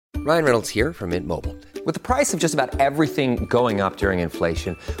Ryan Reynolds here from Mint Mobile. With the price of just about everything going up during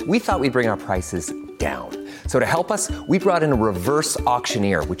inflation, we thought we'd bring our prices down. So to help us, we brought in a reverse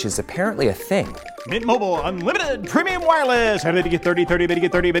auctioneer, which is apparently a thing. Mint Mobile Unlimited Premium Wireless. How to get 30, 30, bit to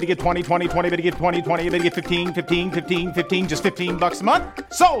get 30, bit to get 20, 20, 20, bit to get 20, 20, bit to get 15, 15, 15, 15, just $15 a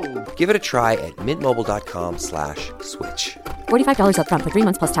month? Sold! Give it a try at mintmobile.com/switch. $45 up front for 3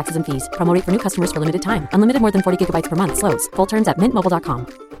 months plus taxes and fees. Promo rate for new customers for limited time. Unlimited more than 40 gigabytes per month. Slows full terms at mintmobile.com.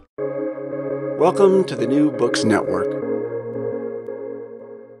 Welcome to the New Books Network.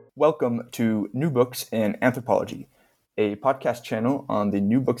 Welcome to New Books in Anthropology, a podcast channel on the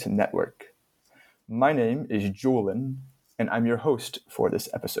New Books Network. My name is Julian, and I'm your host for this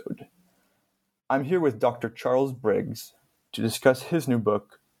episode. I'm here with Dr. Charles Briggs to discuss his new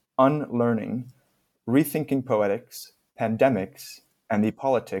book, Unlearning: Rethinking Poetics, Pandemics, and the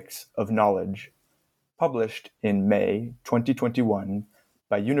Politics of Knowledge, published in May 2021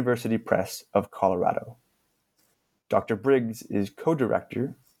 by University Press of Colorado. Dr. Briggs is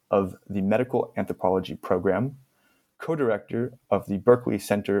co-director of the Medical Anthropology Program, co-director of the Berkeley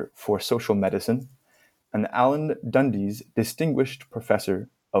Center for Social Medicine, and Alan Dundes Distinguished Professor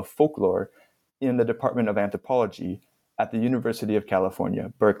of Folklore in the Department of Anthropology at the University of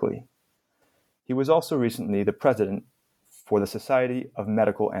California, Berkeley. He was also recently the president for the Society of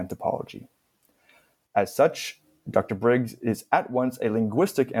Medical Anthropology. As such, Dr. Briggs is at once a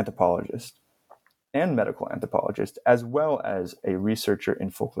linguistic anthropologist and medical anthropologist, as well as a researcher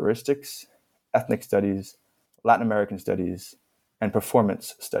in folkloristics, ethnic studies, Latin American studies, and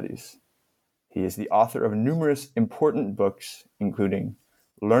performance studies. He is the author of numerous important books, including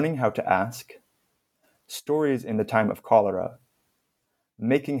Learning How to Ask, Stories in the Time of Cholera,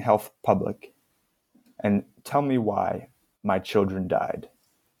 Making Health Public, and Tell Me Why My Children Died.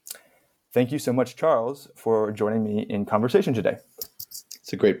 Thank you so much, Charles, for joining me in conversation today.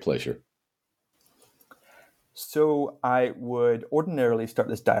 It's a great pleasure. So I would ordinarily start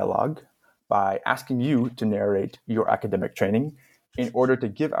this dialogue by asking you to narrate your academic training in order to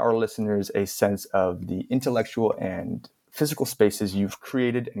give our listeners a sense of the intellectual and physical spaces you've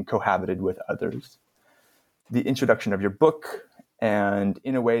created and cohabited with others. The introduction of your book, and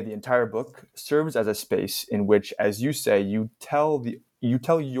in a way, the entire book serves as a space in which, as you say, you tell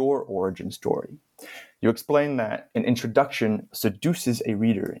your origin story. You explain that an introduction seduces a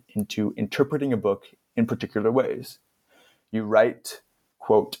reader into interpreting a book in particular ways. You write,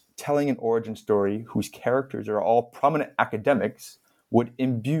 quote, telling an origin story whose characters are all prominent academics would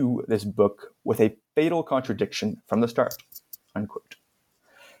imbue this book with a fatal contradiction from the start, unquote.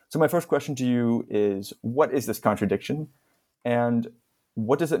 So my first question to you is, what is this contradiction? And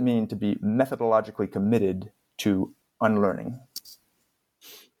what does it mean to be methodologically committed to unlearning?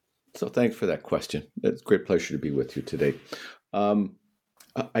 So thanks for that question. It's a great pleasure to be with you today.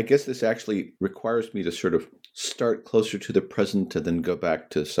 I guess this actually requires me to sort of start closer to the present and then go back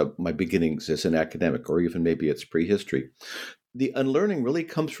to my beginnings as an academic, or even maybe it's prehistory. The unlearning really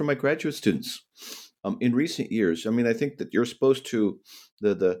comes from my graduate students. In recent years, I think that you're supposed to,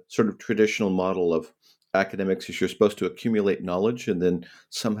 the sort of traditional model of academics is you're supposed to accumulate knowledge and then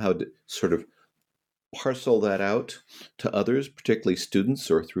somehow sort of parcel that out to others, particularly students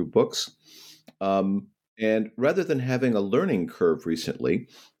or through books. And rather than having a learning curve recently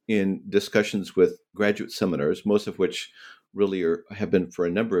in discussions with graduate seminars, most of which really have been for a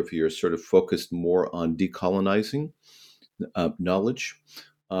number of years sort of focused more on decolonizing knowledge,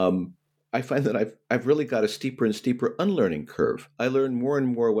 I find that I've really got a steeper and steeper unlearning curve. I learn more and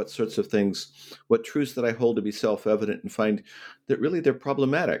more what sorts of things, what truths that I hold to be self-evident, and find that really they're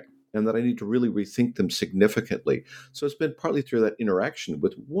problematic and that I need to really rethink them significantly. So it's been partly through that interaction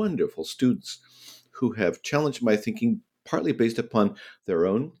with wonderful students who have challenged my thinking, partly based upon their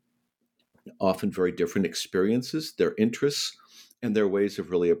own, often very different experiences, their interests, and their ways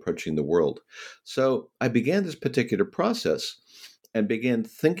of really approaching the world. So I began this particular process and began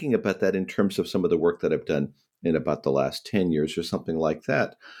thinking about that in terms of some of the work that I've done in about the last 10 years or something like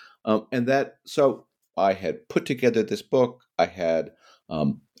that. So I had put together this book. I had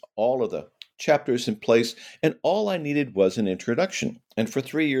all of the chapters in place, and all I needed was an introduction. And for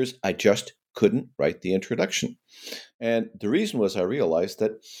 3 years, I just couldn't write the introduction. And the reason was I realized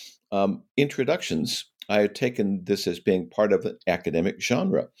that introductions, I had taken this as being part of an academic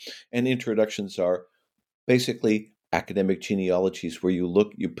genre. And introductions are basically academic genealogies where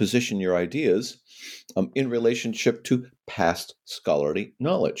you position your ideas in relationship to past scholarly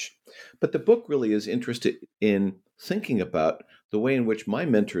knowledge. But the book really is interested in thinking about the way in which my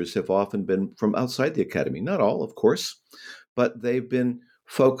mentors have often been from outside the academy. Not all, of course, but they've been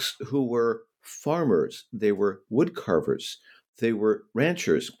folks who were farmers, they were wood carvers, they were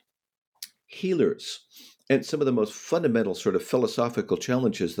ranchers, healers. And some of the most fundamental sort of philosophical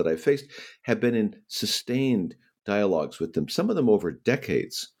challenges that I faced have been in sustained dialogues with them, some of them over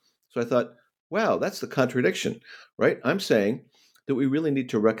decades. So I thought, wow, that's the contradiction, right? I'm saying that we really need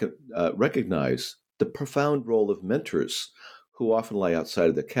to recognize the profound role of mentors who often lie outside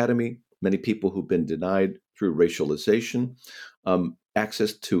of the academy, many people who've been denied through racialization,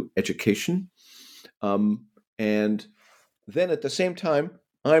 access to education. And then at the same time,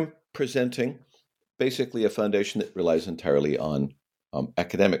 I'm presenting basically a foundation that relies entirely on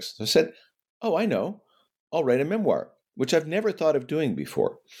academics. So I said, oh, I know, I'll write a memoir, which I've never thought of doing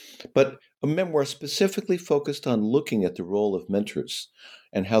before, but a memoir specifically focused on looking at the role of mentors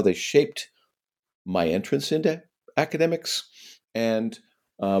and how they shaped my entrance into academics and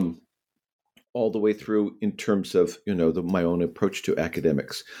all the way through in terms of, my own approach to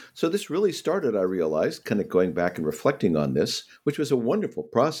academics. So this really started, I realized, kind of going back and reflecting on this, which was a wonderful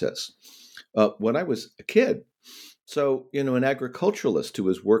process, when I was a kid. So, an agriculturalist who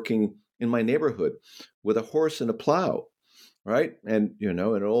was working in my neighborhood with a horse and a plow, right? And,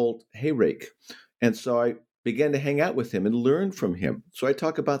 an old hay rake. And so I began to hang out with him and learn from him. So I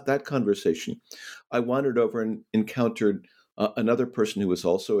talk about that conversation. I wandered over and encountered another person who was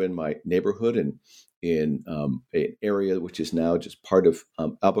also in my neighborhood and in an area which is now just part of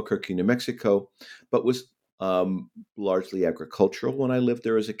Albuquerque, New Mexico, but was largely agricultural when I lived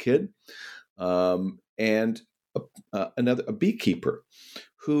there as a kid. And a beekeeper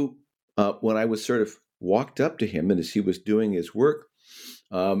who, when I was sort of walked up to him and as he was doing his work,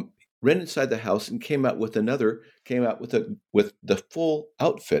 ran inside the house and came out with the full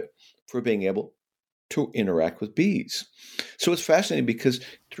outfit for being able to interact with bees. So it's fascinating because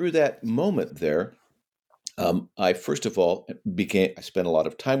through that moment there, I first of all I spent a lot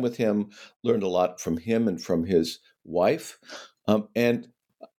of time with him, learned a lot from him and from his wife, and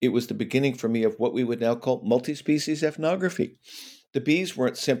it was the beginning for me of what we would now call multi-species ethnography. The bees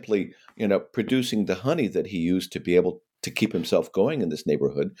weren't simply, producing the honey that he used to be able to keep himself going in this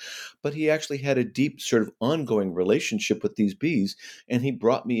neighborhood, but he actually had a deep sort of ongoing relationship with these bees, and he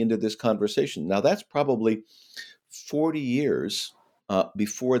brought me into this conversation. Now, that's probably 40 years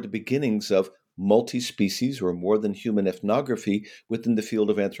before the beginnings of multi-species or more than human ethnography within the field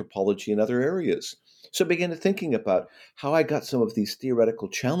of anthropology and other areas. So I began thinking about how I got some of these theoretical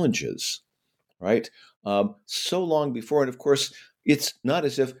challenges, right? So long before, and of course, it's not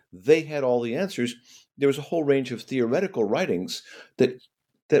as if they had all the answers. There was a whole range of theoretical writings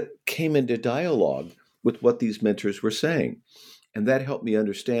that came into dialogue with what these mentors were saying. And that helped me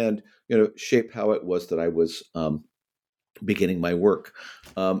understand, shape how it was that I was beginning my work.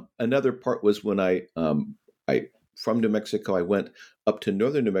 Another part was when I from New Mexico, I went up to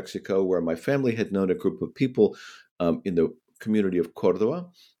northern New Mexico where my family had known a group of people in the community of Córdoba,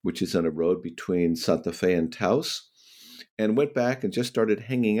 which is on a road between Santa Fe and Taos, and went back and just started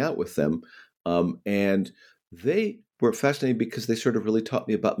hanging out with them. And they were fascinating because they sort of really taught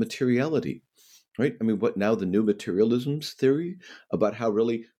me about materiality, right? I mean, what now the new materialisms theory about how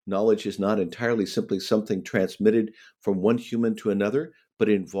really knowledge is not entirely simply something transmitted from one human to another, but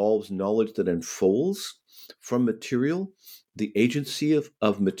involves knowledge that unfolds from material, the agency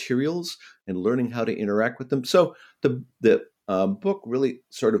of materials, and learning how to interact with them. So the book really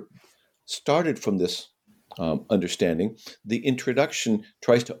sort of started from this understanding. The introduction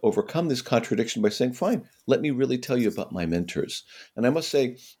tries to overcome this contradiction by saying, fine, let me really tell you about my mentors. And I must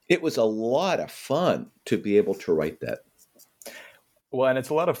say, it was a lot of fun to be able to write that. Well, and it's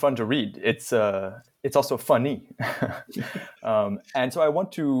a lot of fun to read. It's also funny. And so I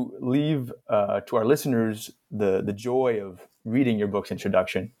want to leave to our listeners the joy of reading your book's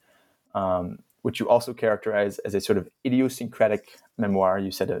introduction, which you also characterize as a sort of idiosyncratic memoir.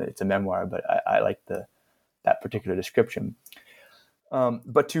 You said it's a memoir, but I like that particular description.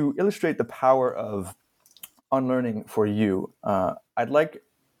 But to illustrate the power of unlearning for you, I'd like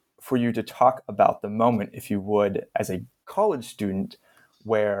for you to talk about the moment, if you would, as a college student,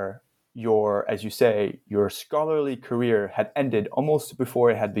 where as you say, your scholarly career had ended almost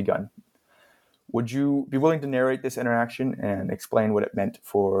before it had begun. Would you be willing to narrate this interaction and explain what it meant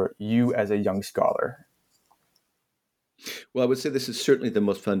for you as a young scholar? Well, I would say this is certainly the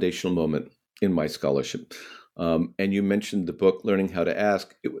most foundational moment in my scholarship. And you mentioned the book, Learning How to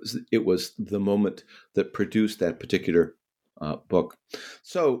Ask. It was the moment that produced that particular book.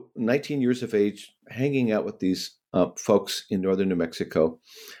 So 19 years of age, hanging out with these folks in northern New Mexico,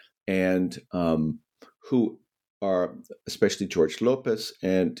 and who are especially George Lopez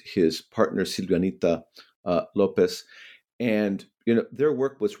and his partner Silvianita Lopez. And their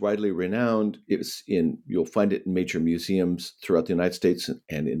work was widely renowned. You'll find it in major museums throughout the United States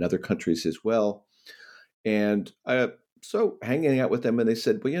and in other countries as well. And so hanging out with them, and they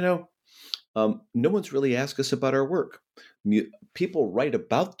said, well, no one's really asked us about our work. People write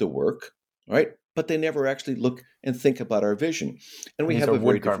about the work, right? But they never actually look and think about our vision. And we have a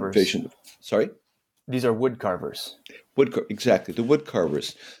very different vision. Sorry? These are wood carvers. Exactly. The wood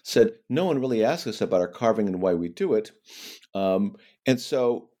carvers said, no one really asks us about our carving and why we do it. And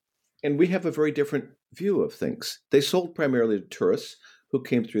we have a very different view of things. They sold primarily to tourists who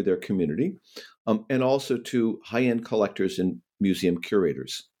came through their community, and also to high-end collectors and museum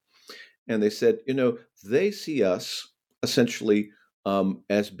curators. And they said, they see us essentially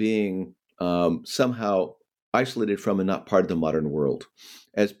as being somehow isolated from and not part of the modern world,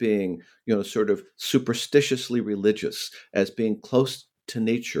 as being, sort of superstitiously religious, as being close to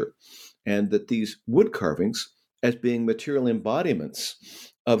nature, and that these wood carvings as being material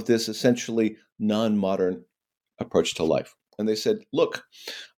embodiments of this essentially non-modern approach to life. And they said, look,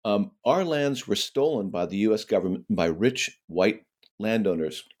 our lands were stolen by the U.S. government by rich white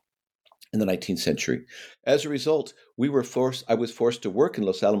landowners in the 19th century. As a result, I was forced to work in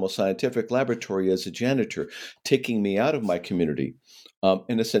Los Alamos Scientific Laboratory as a janitor, taking me out of my community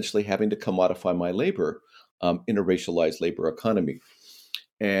and essentially having to commodify my labor in a racialized labor economy.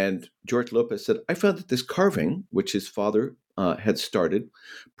 And George Lopez said, I found that this carving, which his father had started,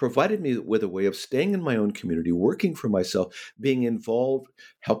 provided me with a way of staying in my own community, working for myself, being involved,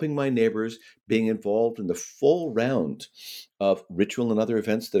 helping my neighbors, being involved in the full round of ritual and other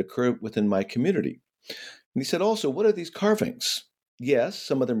events that occur within my community. And he said also, what are these carvings? Yes,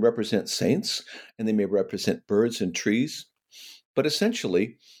 some of them represent saints, and they may represent birds and trees. But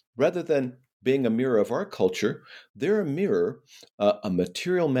essentially, rather than being a mirror of our culture, they're a mirror, a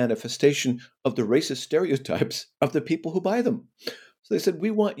material manifestation of the racist stereotypes of the people who buy them. So they said,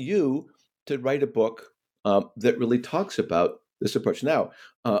 we want you to write a book that really talks about this approach. Now,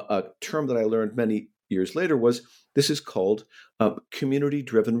 a term that I learned many years later was this is called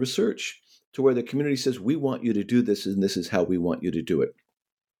community-driven research, to where the community says, we want you to do this, and this is how we want you to do it.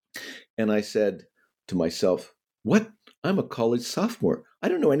 And I said to myself, what? I'm a college sophomore. I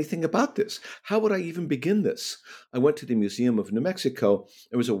don't know anything about this. How would I even begin this? I went to the Museum of New Mexico.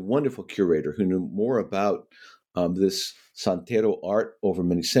 There was a wonderful curator who knew more about this Santero art over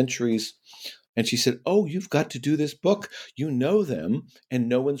many centuries. And she said, oh, you've got to do this book. You know them, and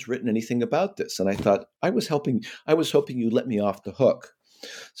no one's written anything about this. And I thought, I was hoping you'd let me off the hook.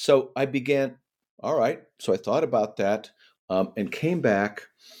 So I began, all right. So I thought about that and came back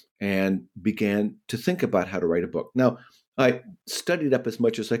and began to think about how to write a book. Now, I studied up as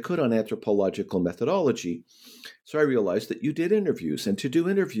much as I could on anthropological methodology. So I realized that you did interviews. And to do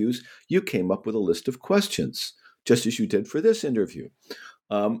interviews, you came up with a list of questions, just as you did for this interview,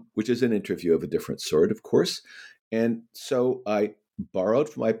 which is an interview of a different sort, of course. And so I borrowed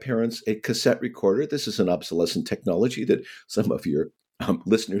from my parents a cassette recorder. This is an obsolescent technology that some of your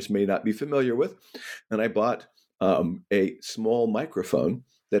listeners may not be familiar with. And I bought a small microphone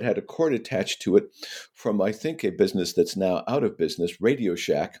that had a cord attached to it from, I think, a business that's now out of business, Radio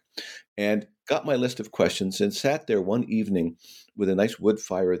Shack, and got my list of questions and sat there one evening with a nice wood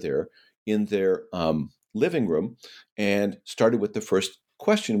fire there in their living room and started with the first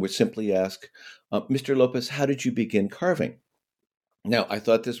question, which simply asked, Mr. Lopez, how did you begin carving? Now, I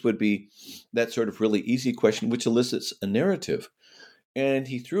thought this would be that sort of really easy question, which elicits a narrative. And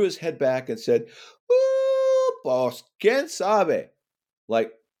he threw his head back and said, pues, ¿quién sabe?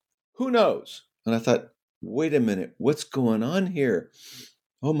 Like, who knows? And I thought, wait a minute, what's going on here?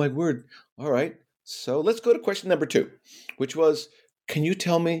 Oh, my word. All right. So let's go to question number 2, which was, can you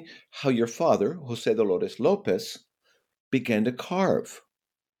tell me how your father, Jose Dolores Lopez, began to carve?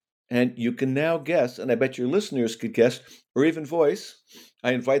 And you can now guess, and I bet your listeners could guess, or even voice,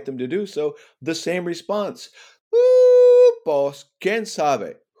 I invite them to do so, the same response. Pues, ¿quién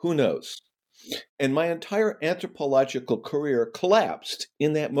sabe? Who knows? And my entire anthropological career collapsed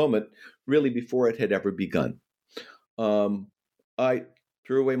in that moment, really before it had ever begun. I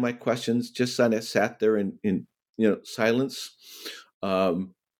threw away my questions, just kind of sat there in silence,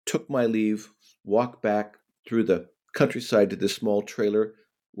 took my leave, walked back through the countryside to this small trailer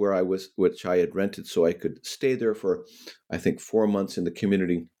which I had rented so I could stay there for, I think, 4 months in the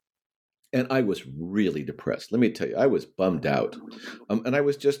community. And I was really depressed. Let me tell you, I was bummed out. And I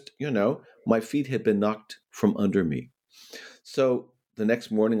was just, my feet had been knocked from under me. So the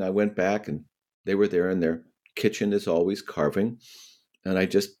next morning I went back and they were there in their kitchen as always, carving. And I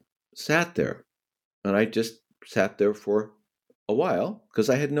just sat there. And I just sat there for a while because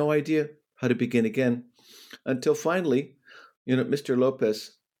I had no idea how to begin again. Until finally, Mr.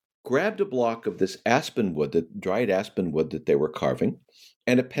 Lopez grabbed a block of this aspen wood, the dried aspen wood that they were carving,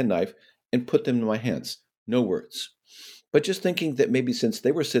 and a penknife, and put them in my hands. No words. But just thinking that maybe since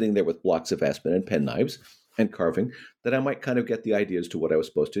they were sitting there with blocks of aspen and penknives and carving, that I might kind of get the idea as to what I was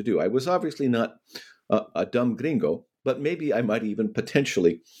supposed to do. I was obviously not a dumb gringo, but maybe I might even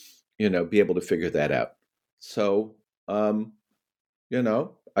potentially, be able to figure that out. So,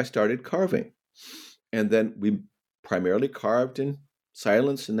 I started carving. And then we primarily carved in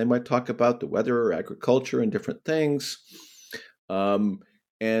silence, and they might talk about the weather or agriculture and different things.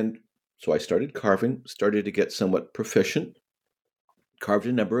 And so I started carving, started to get somewhat proficient, carved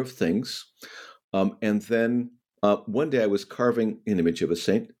a number of things. And then one day I was carving an image of a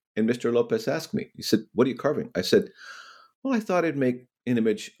saint, and Mr. Lopez asked me, he said, "What are you carving?" I said, "Well, I thought I'd make an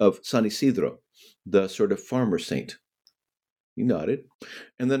image of San Isidro, the sort of farmer saint." He nodded.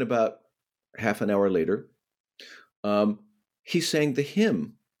 And then about half an hour later, he sang the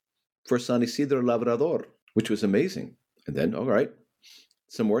hymn for San Isidro Labrador, which was amazing. And then, all right,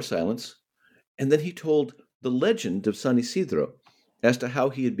 some more silence. And then he told the legend of San Isidro as to how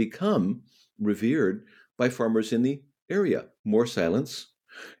he had become revered by farmers in the area. More silence.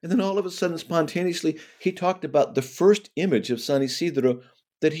 And then all of a sudden, spontaneously, he talked about the first image of San Isidro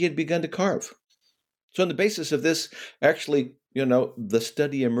that he had begun to carve. So on the basis of this, actually, the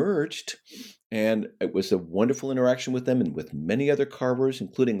study emerged, and it was a wonderful interaction with them and with many other carvers,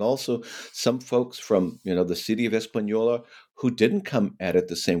 including also some folks from, the city of Española who didn't come at it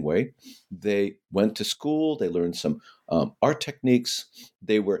the same way. They went to school, they learned some art techniques,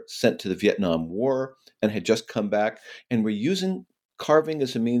 they were sent to the Vietnam War and had just come back and were using carving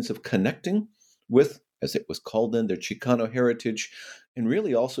as a means of connecting with, as it was called then, their Chicano heritage, and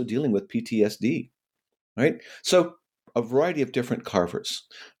really also dealing with PTSD, right? So a variety of different carvers.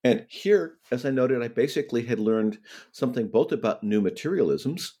 And here, as I noted, I basically had learned something both about new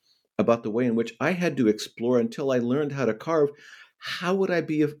materialisms, about the way in which I had to explore until I learned how to carve. How would I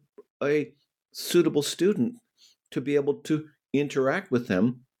be a suitable student to be able to interact with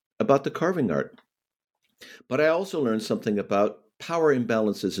them about the carving art? But I also learned something about power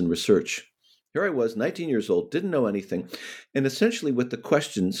imbalances in research. Here I was, 19 years old, didn't know anything. And essentially with the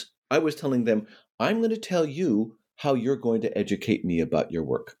questions, I was telling them, I'm going to tell you how you're going to educate me about your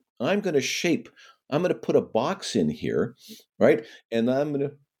work. I'm going to put a box in here, right? And I'm going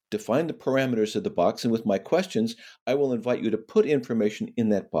to define the parameters of the box. And with my questions, I will invite you to put information in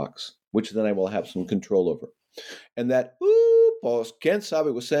that box, which then I will have some control over. And that, boss, Ken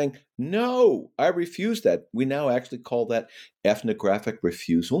Sabe was saying, no, I refuse that. We now actually call that ethnographic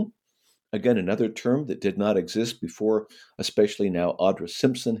refusal. Again, another term that did not exist before, especially now Audra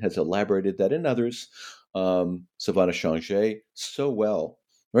Simpson has elaborated that in others. Savannah Changer so well,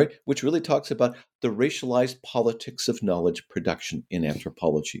 right? Which really talks about the racialized politics of knowledge production in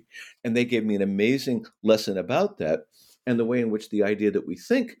anthropology. And they gave me an amazing lesson about that and the way in which the idea that we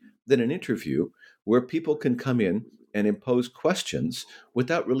think that an interview where people can come in and impose questions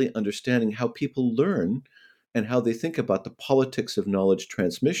without really understanding how people learn and how they think about the politics of knowledge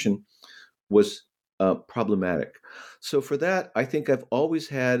transmission was problematic. So for that, I think I've always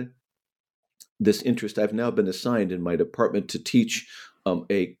had this interest. I've now been assigned in my department to teach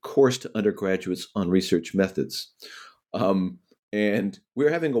a course to undergraduates on research methods. And we're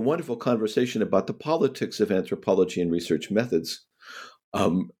having a wonderful conversation about the politics of anthropology and research methods.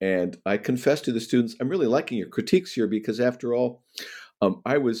 And I confess to the students, I'm really liking your critiques here because after all,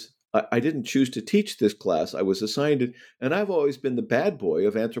 I didn't choose to teach this class. I was assigned it, and I've always been the bad boy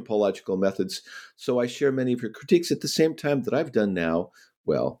of anthropological methods. So I share many of your critiques at the same time that I've done now.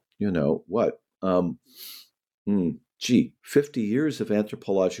 Well, you know what? 50 years of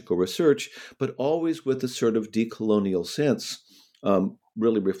anthropological research, but always with a sort of decolonial sense,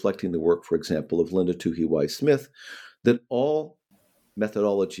 really reflecting the work, for example, of Linda Tuhiwai Smith, that all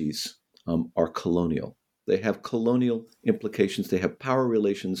methodologies are colonial. They have colonial implications, they have power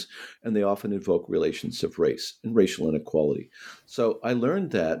relations, and they often invoke relations of race and racial inequality. So I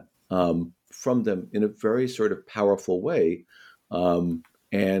learned that from them in a very sort of powerful way.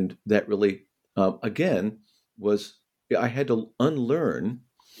 And that really, again, I had to unlearn,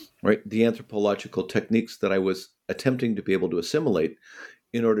 right, the anthropological techniques that I was attempting to be able to assimilate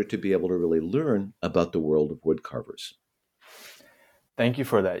in order to be able to really learn about the world of woodcarvers. Thank you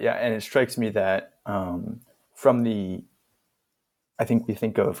for that. Yeah, and it strikes me that I think we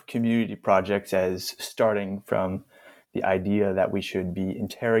think of community projects as starting from the idea that we should be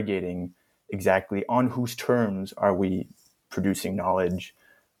interrogating exactly on whose terms are we producing knowledge.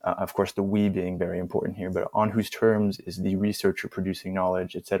 Of course, the we being very important here, but on whose terms is the researcher producing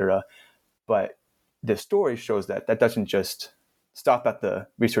knowledge, et cetera. But the story shows that that doesn't just stop at the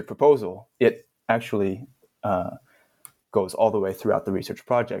research proposal. It actually goes all the way throughout the research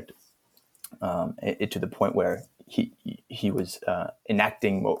project, to the point where he was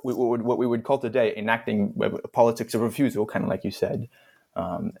enacting what we would call today enacting politics of refusal, kind of like you said,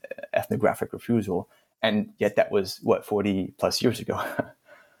 ethnographic refusal, and yet that was 40 plus years ago.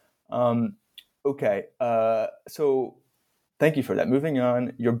 Okay, so thank you for that. Moving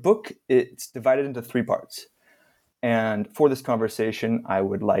on, your book, it's divided into 3 parts. And for this conversation, I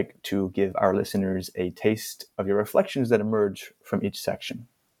would like to give our listeners a taste of your reflections that emerge from each section.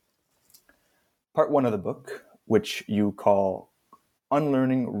 Part 1 of the book, which you call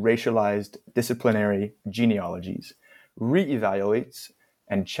Unlearning Racialized Disciplinary Genealogies, reevaluates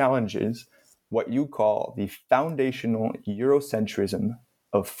and challenges what you call the foundational Eurocentrism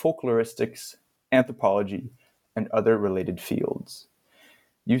of folkloristics, anthropology, and other related fields.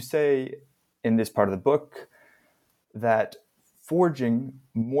 You say in this part of the book that forging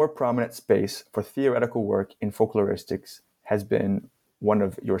more prominent space for theoretical work in folkloristics has been one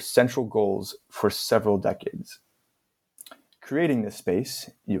of your central goals for several decades. Creating this space,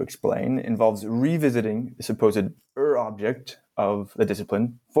 you explain, involves revisiting the supposed object of the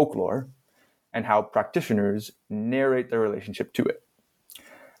discipline, folklore, and how practitioners narrate their relationship to it.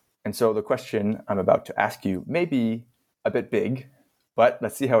 And so the question I'm about to ask you may be a bit big, but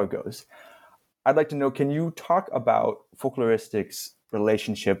let's see how it goes. I'd like to know, can you talk about folkloristics'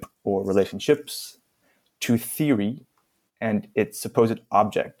 relationship or relationships to theory and its supposed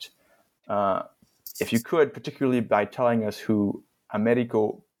object? If you could, particularly by telling us who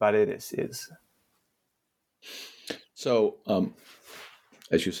Américo Paredes is. So,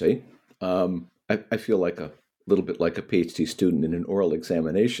 as you say, I feel like a little bit like a PhD student in an oral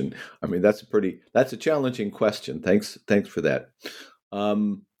examination. I mean, that's a challenging question. Thanks for that.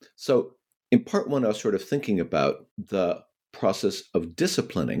 So in part 1, I was sort of thinking about the process of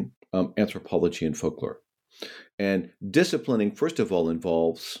disciplining anthropology and folklore. And disciplining, first of all,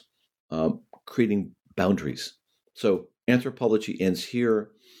 involves creating boundaries. So anthropology ends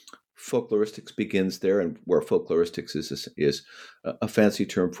here, folkloristics begins there, and where folkloristics is a fancy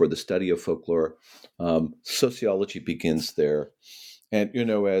term for the study of folklore. Sociology begins there. And,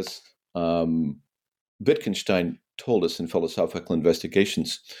 as Wittgenstein told us in Philosophical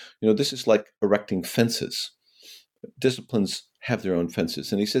Investigations, this is like erecting fences. Disciplines have their own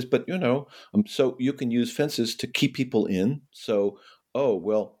fences. And he says, but, so you can use fences to keep people in. So,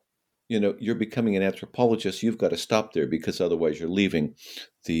 you're becoming an anthropologist, you've got to stop there because otherwise you're leaving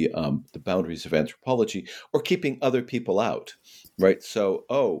the boundaries of anthropology or keeping other people out, right?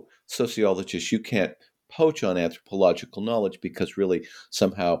 So, sociologists, you can't poach on anthropological knowledge because really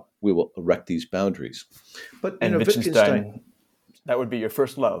somehow we will erect these boundaries. But Wittgenstein, that would be your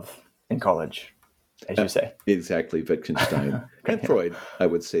first love in college, as you say. Exactly, Wittgenstein and Freud, I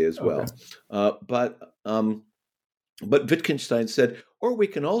would say as well. Okay. But Wittgenstein said, or we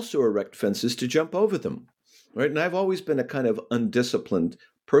can also erect fences to jump over them, right? And I've always been a kind of undisciplined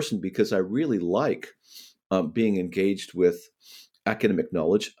person because I really like being engaged with academic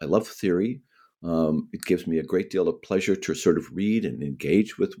knowledge. I love theory. It gives me a great deal of pleasure to sort of read and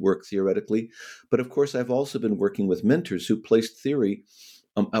engage with work theoretically. But of course, I've also been working with mentors who placed theory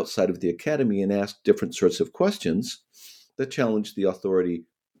outside of the academy and asked different sorts of questions that challenged the authority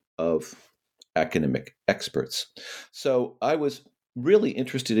of academic experts. So I was really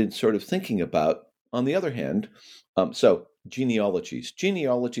interested in sort of thinking about, on the other hand, genealogies.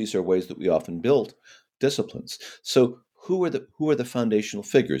 Genealogies are ways that we often build disciplines. So who are the foundational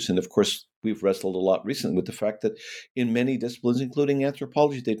figures? And of course, we've wrestled a lot recently with the fact that in many disciplines, including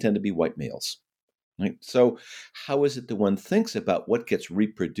anthropology, they tend to be white males. Right? So how is it that one thinks about what gets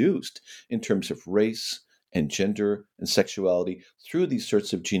reproduced in terms of race and gender and sexuality through these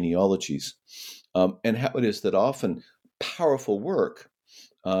sorts of genealogies, and how it is that often powerful work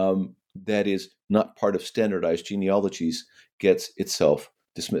that is not part of standardized genealogies gets itself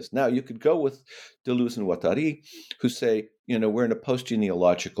dismissed. Now, you could go with Deleuze and Guattari, who say, we're in a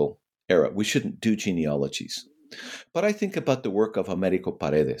post-genealogical era. We shouldn't do genealogies. But I think about the work of Américo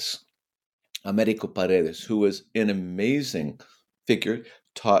Paredes. Américo Paredes, who was an amazing figure,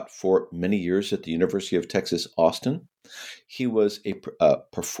 taught for many years at the University of Texas, Austin. He was a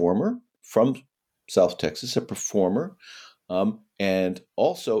performer from South Texas, a performer, and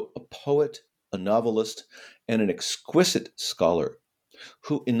also a poet, a novelist, and an exquisite scholar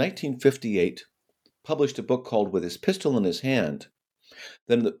who in 1958 published a book called With His Pistol in His Hand,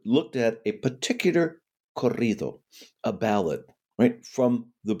 that looked at a particular corrido, a ballad, right,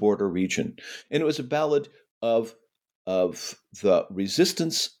 from the border region. And it was a ballad of the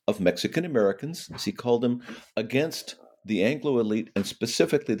resistance of Mexican Americans, as he called them, against the Anglo elite and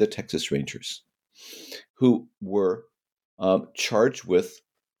specifically the Texas Rangers, who were charged with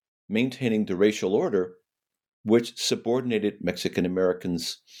maintaining the racial order which subordinated Mexican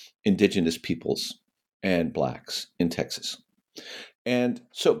Americans, indigenous peoples, and blacks in Texas. And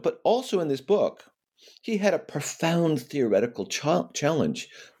so, but also in this book, he had a profound theoretical challenge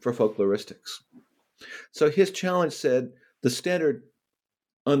for folkloristics. So his challenge said the standard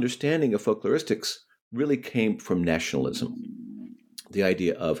understanding of folkloristics really came from nationalism. The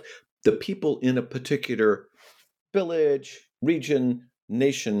idea of the people in a particular village, region,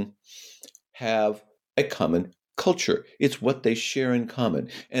 nation have a common culture. It's what they share in common.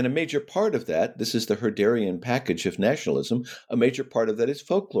 And a major part of that, this is the Herderian package of nationalism, a major part of that is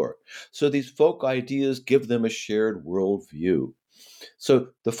folklore. So these folk ideas give them a shared worldview. So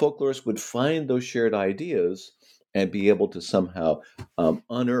the folklorists would find those shared ideas and be able to somehow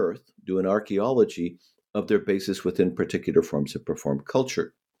unearth, do an archaeology of their basis within particular forms of performed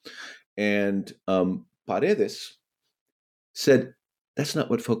culture. And Paredes said, that's not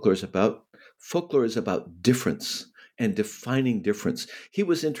what folklore is about. Folklore is about difference and defining difference. He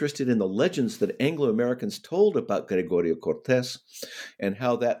was interested in the legends that Anglo-Americans told about Gregorio Cortés and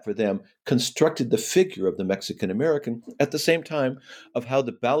how that for them constructed the figure of the Mexican American at the same time of how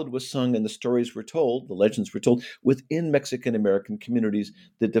the ballad was sung and the stories were told, the legends were told within Mexican American communities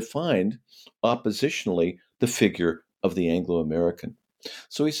that defined oppositionally the figure of the Anglo-American.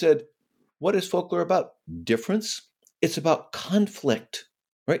 So he said, what is folklore about? Difference. It's about conflict,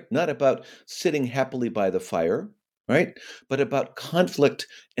 right? Not about sitting happily by the fire, right? But about conflict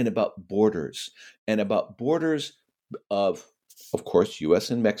and about borders of course, U.S.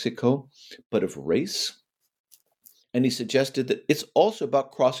 and Mexico, but of race. And he suggested that it's also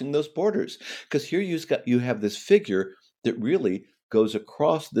about crossing those borders, because here you have this figure that really goes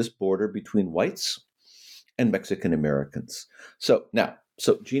across this border between whites and Mexican Americans. So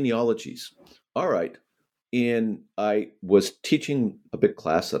genealogies. All right. I was teaching a big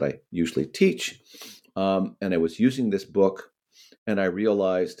class that I usually teach, and I was using this book, and I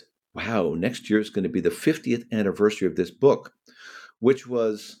realized, wow, next year is going to be the 50th anniversary of this book, which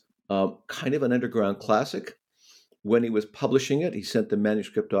was kind of an underground classic. When he was publishing it, he sent the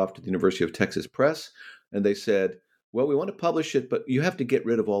manuscript off to the University of Texas Press, and they said, well, we want to publish it, but you have to get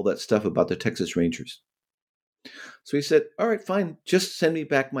rid of all that stuff about the Texas Rangers. So he said, all right, fine, just send me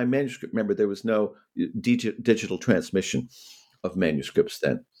back my manuscript. Remember, there was no digital transmission of manuscripts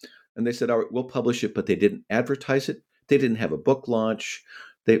then. And they said, all right, we'll publish it, but they didn't advertise it. They didn't have a book launch.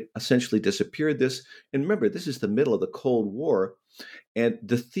 They essentially disappeared this. And remember, this is the middle of the Cold War, and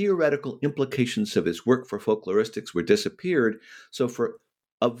the theoretical implications of his work for folkloristics were disappeared. So for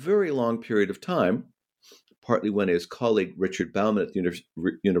a very long period of time, partly when his colleague Richard Bauman at the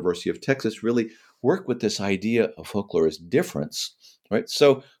University of Texas really worked with this idea of folklore as difference, right?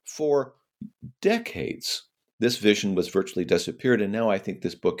 So for decades, this vision was virtually disappeared, and now I think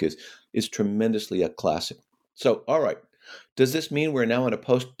this book is tremendously a classic. So, all right, does this mean we're now in a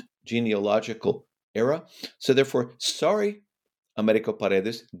post-genealogical era? So therefore, sorry, Americo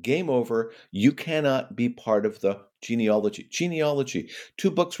Paredes, game over. You cannot be part of the genealogy. Genealogy. 2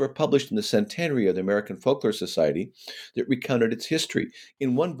 books were published in the centenary of the American Folklore Society that recounted its history.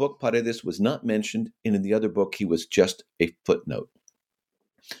 In one book, Paredes was not mentioned, and in the other book, he was just a footnote.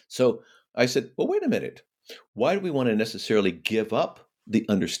 So I said, well, wait a minute. Why do we want to necessarily give up the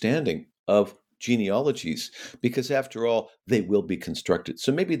understanding of genealogies? Because after all, they will be constructed.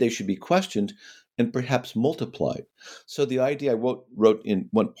 So maybe they should be questioned and perhaps multiplied. So the idea I wrote in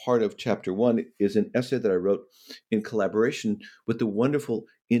one part of chapter 1 is an essay that I wrote in collaboration with the wonderful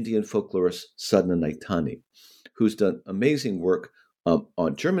Indian folklorist Sadhna Naitani, who's done amazing work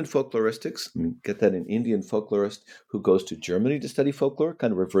on German folkloristics. I mean, get that, an Indian folklorist who goes to Germany to study folklore,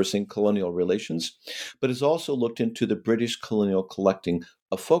 kind of reversing colonial relations, but has also looked into the British colonial collecting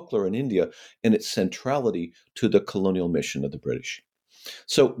of folklore in India and its centrality to the colonial mission of the British.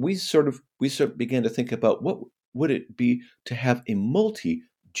 So we sort of began to think about what would it be to have a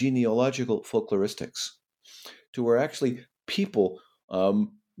multi-genealogical folkloristics, to where actually people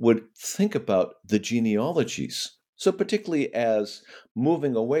would think about the genealogies. So particularly as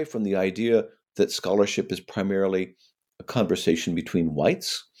moving away from the idea that scholarship is primarily a conversation between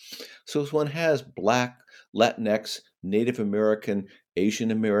whites. So as one has Black, Latinx, Native American, Asian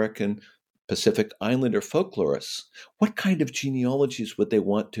American, Pacific Islander folklorists, what kind of genealogies would they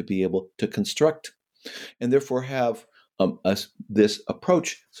want to be able to construct? And therefore have this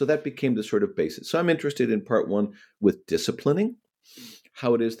approach. So that became the sort of basis. So I'm interested in part 1 with disciplining,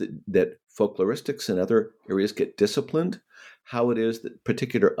 how it is that folkloristics and other areas get disciplined, how it is that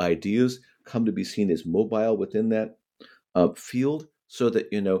particular ideas come to be seen as mobile within that. field so that,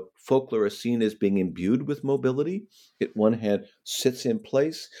 folklore is seen as being imbued with mobility. It, one hand, sits in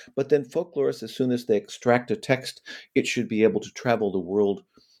place, but then folklorists, as soon as they extract a text, it should be able to travel the world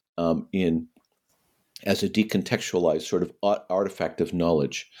in as a decontextualized sort of artifact of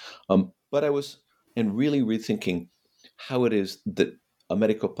knowledge. But I was really rethinking how it is that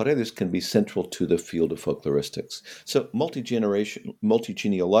Americo Paredes can be central to the field of folkloristics. So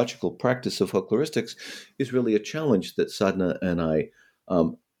multi-genealogical practice of folkloristics is really a challenge that Sadhna and I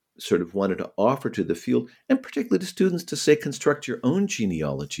sort of wanted to offer to the field, and particularly to students, to say, construct your own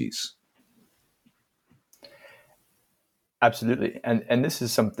genealogies. Absolutely. And this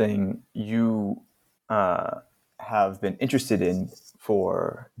is something you have been interested in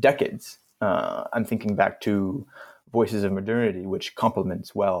for decades. I'm thinking back to Voices of Modernity, which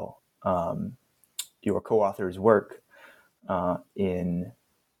complements well your co-author's work in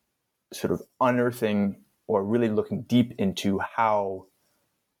sort of unearthing or really looking deep into how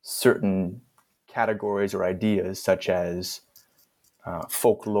certain categories or ideas, such as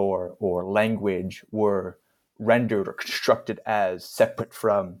folklore or language, were rendered or constructed as separate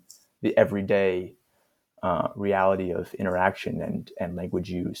from the everyday reality of interaction and language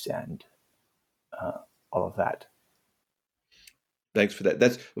use and all of that. Thanks for that.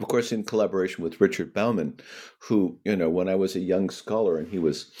 That's, of course, in collaboration with Richard Bauman, who, when I was a young scholar and he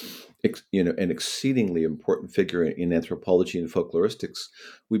was, an exceedingly important figure in anthropology and folkloristics,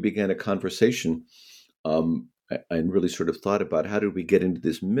 we began a conversation and really sort of thought about how did we get into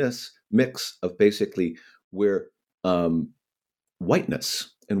this mix of basically where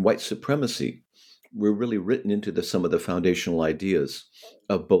whiteness and white supremacy were really written into some of the foundational ideas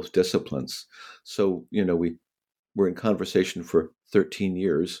of both disciplines. So, we were in conversation for 13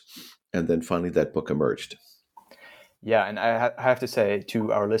 years, and then finally that book emerged. Yeah, and I have to say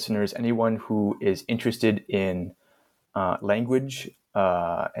to our listeners, anyone who is interested in language,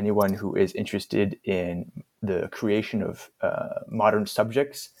 anyone who is interested in the creation of modern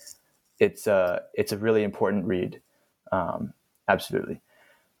subjects, it's a really important read. Absolutely.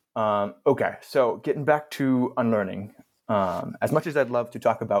 Okay, so getting back to unlearning, as much as I'd love to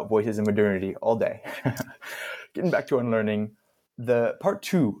talk about Voices in Modernity all day, getting back to unlearning, the part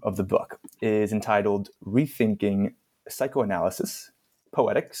 2 of the book is entitled Rethinking Psychoanalysis,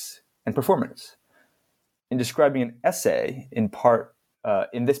 Poetics, and Performance. In describing an essay in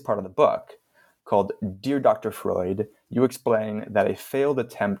this part of the book called Dear Dr. Freud, you explain that a failed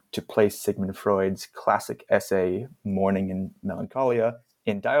attempt to place Sigmund Freud's classic essay, Mourning and Melancholia,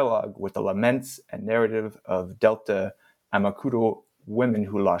 in dialogue with the laments and narrative of Delta Amakuro women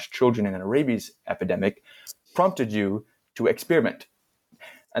who lost children in a rabies epidemic prompted you to experiment,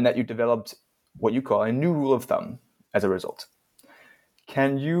 and that you developed what you call a new rule of thumb as a result.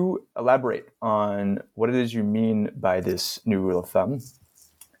 Can you elaborate on what it is you mean by this new rule of thumb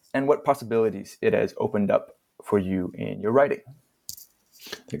and what possibilities it has opened up for you in your writing?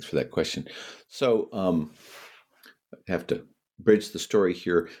 Thanks for that question. So I have to bridge the story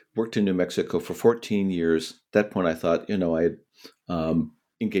here. Worked in New Mexico for 14 years. At that point, I thought, I had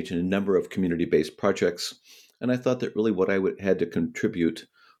engaged in a number of community-based projects, and I thought that really what I had to contribute,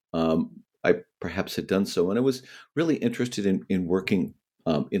 I perhaps had done so. And I was really interested in working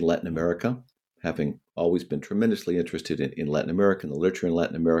in Latin America, having always been tremendously interested in Latin America, the literature in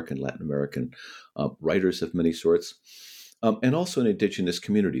Latin America, and Latin American writers of many sorts, and also in indigenous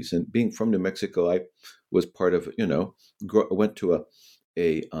communities. And being from New Mexico, I was part of, went to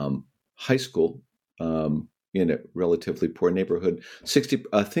a high school in a relatively poor neighborhood.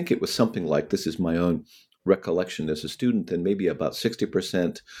 I think it was something like, this is my own recollection as a student, and maybe about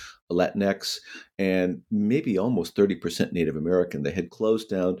 60% Latinx and maybe almost 30% Native American. They had closed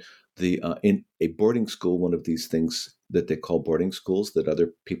down in a boarding school, one of these things that they call boarding schools that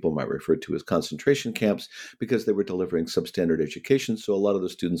other people might refer to as concentration camps, because they were delivering substandard education. So a lot of the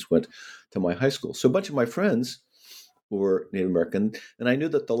students went to my high school. So a bunch of my friends were Native American, and I knew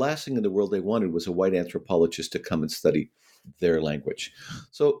that the last thing in the world they wanted was a white anthropologist to come and study their language.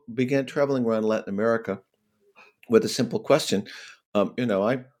 So began traveling around Latin America with a simple question.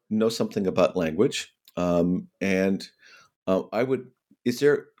 I know something about language, and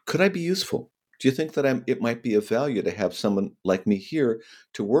could I be useful? Do you think that it might be of value to have someone like me here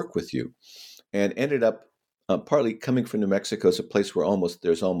to work with you? And ended up partly coming from New Mexico as a place where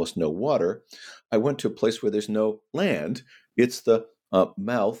there's almost no water. I went to a place where there's no land. It's the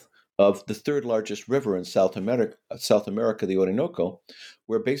mouth of the third largest river in South America, the Orinoco,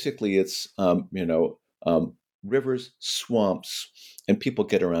 where basically it's rivers, swamps, and people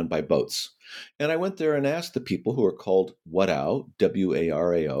get around by boats. And I went there and asked the people, who are called Warao,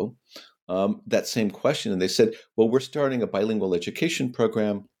 W-A-R-A-O, that same question, and they said, well, we're starting a bilingual education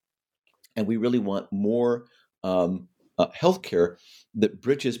program, and we really want more healthcare that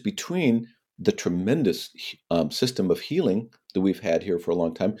bridges between the tremendous system of healing that we've had here for a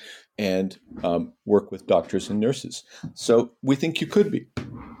long time and work with doctors and nurses. So we think you could be.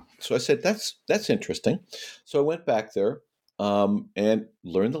 So I said, that's interesting. So I went back there and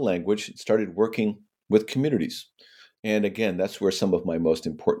learned the language and started working with communities. And again, that's where some of my most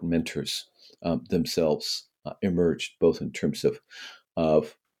important mentors themselves emerged, both in terms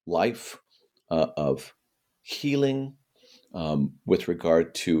of life, of healing, with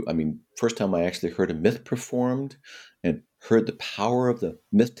regard to, first time I actually heard a myth performed and heard the power of the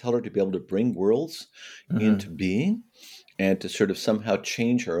myth teller to be able to bring worlds into being and to sort of somehow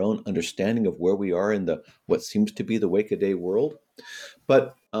change our own understanding of where we are in what seems to be the wake-a-day world.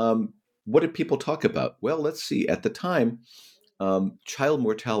 But what did people talk about? Well, let's see. At the time, child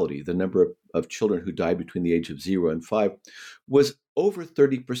mortality, the number of children who died between the age of 0 and 5, was over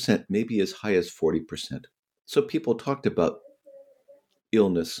 30%, maybe as high as 40%. So people talked about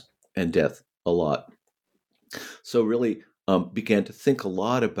illness and death a lot. So really began to think a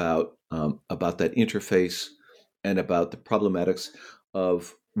lot about that interface and about the problematics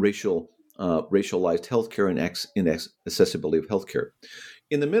of racialized healthcare and inaccessibility of healthcare.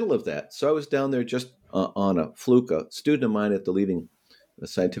 In the middle of that, so I was down there just on a fluke. A student of mine at the leading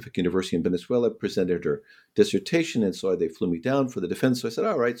scientific university in Venezuela presented her dissertation, and so they flew me down for the defense. So I said,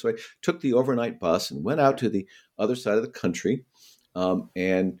 all right. So I took the overnight bus and went out to the other side of the country,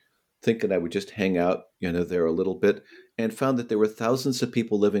 and thinking I would just hang out, there a little bit, and found that there were thousands of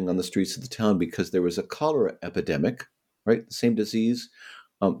people living on the streets of the town because there was a cholera epidemic, right? The same disease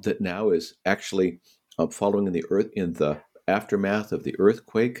that now is actually following in the aftermath of the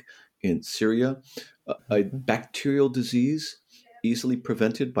earthquake in Syria, a bacterial disease easily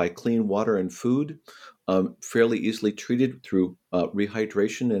prevented by clean water and food, fairly easily treated through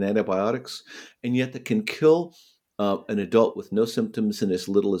rehydration and antibiotics, and yet that can kill an adult with no symptoms in as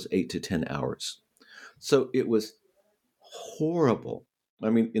little as 8 to 10 hours. So it was horrible.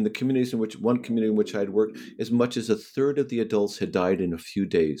 In the communities one community in which I had worked, as much as a third of the adults had died in a few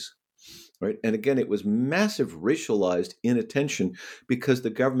days. Right? And again, it was massive racialized inattention because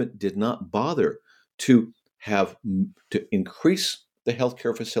the government did not bother to increase the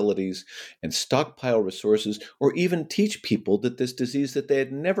healthcare facilities and stockpile resources, or even teach people that this disease that they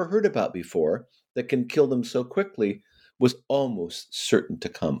had never heard about before, that can kill them so quickly, was almost certain to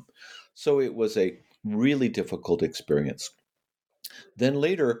come. So it was a really difficult experience. Then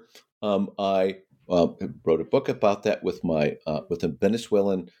later, I wrote a book about that with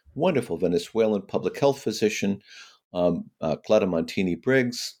a wonderful Venezuelan public health physician, Clara Montini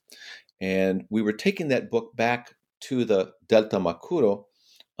Briggs, and we were taking that book back to the Delta Macuro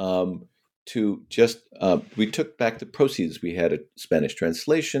we took back the proceeds. We had a Spanish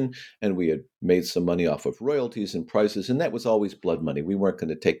translation, and we had made some money off of royalties and prizes, and that was always blood money. We weren't going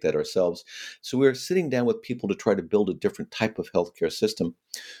to take that ourselves. So we were sitting down with people to try to build a different type of healthcare system.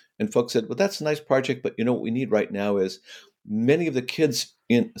 And folks said, well, that's a nice project, but what we need right now is many of the kids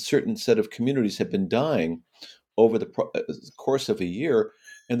in a certain set of communities have been dying over the course of a year,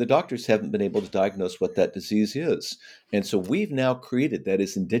 and the doctors haven't been able to diagnose what that disease is. And so we've now created, that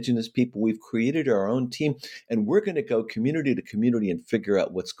is indigenous people, we've created our own team, and we're going to go community to community and figure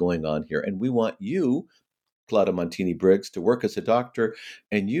out what's going on here. And we want you, Clara Montini Briggs, to work as a doctor,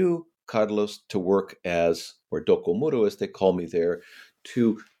 and you, Carlos, to work as, or Dokomuro as they call me there,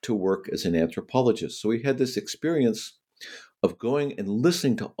 to work as an anthropologist. So we had this experience of going and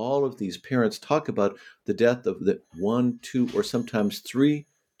listening to all of these parents talk about the death of the 1, 2, or sometimes 3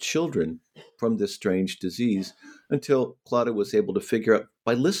 children from this strange disease, until Clara was able to figure out,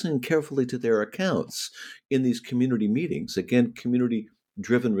 by listening carefully to their accounts in these community meetings, again,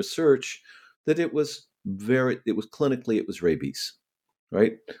 community-driven research, that it was clinically, it was rabies,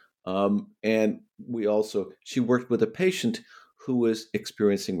 right? And she worked with a patient who was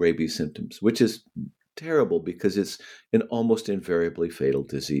experiencing rabies symptoms, which is terrible because it's an almost invariably fatal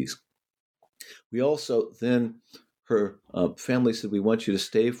disease. We also then, her family said, we want you to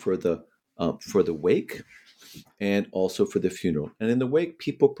stay for the wake and also for the funeral. And in the wake,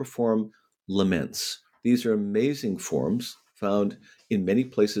 people perform laments. These are amazing forms found in many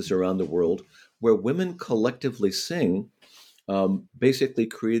places around the world where women collectively sing, basically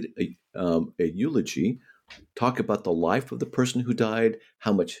create a eulogy, talk about the life of the person who died,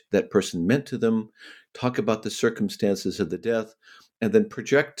 how much that person meant to them, talk about the circumstances of the death, and then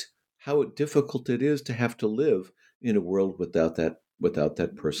project how difficult it is to have to live in a world without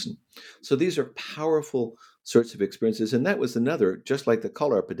that person. So these are powerful sorts of experiences. And that was another, just like the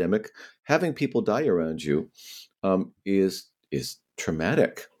cholera epidemic, having people die around you is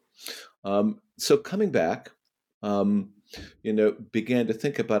traumatic. So coming back, began to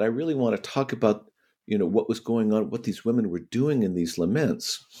think about, I really want to talk about, what was going on, what these women were doing in these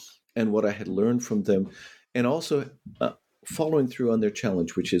laments, and what I had learned from them, and also following through on their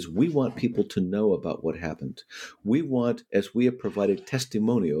challenge, which is we want people to know about what happened. We want, as we have provided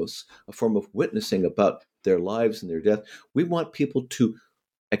testimonials, a form of witnessing about their lives and their death, we want people to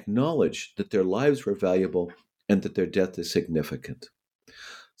acknowledge that their lives were valuable and that their death is significant.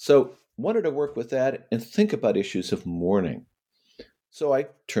 So wanted to work with that and think about issues of mourning. So I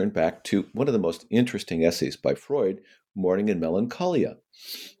turned back to one of the most interesting essays by Freud, Mourning and Melancholia,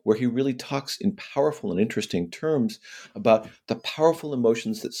 where he really talks in powerful and interesting terms about the powerful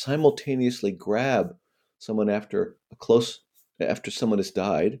emotions that simultaneously grab someone after someone has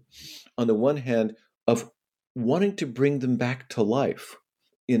died. On the one hand, of wanting to bring them back to life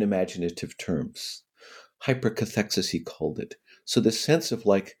in imaginative terms. Hypercathexis, he called it. So the sense of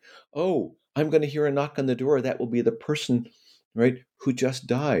like, oh, I'm going to hear a knock on the door. That will be the person, right, who just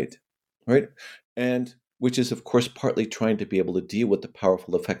died, right? And which is, of course, partly trying to be able to deal with the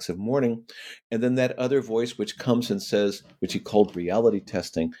powerful effects of mourning. And then that other voice which comes and says, which he called reality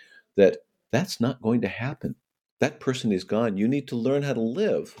testing, that that's not going to happen. That person is gone. You need to learn how to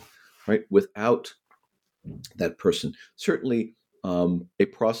live, right, without that person. Certainly a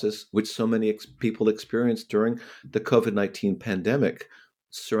process which so many people experienced during the COVID-19 pandemic,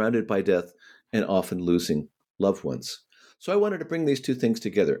 surrounded by death and often losing loved ones. So I wanted to bring these two things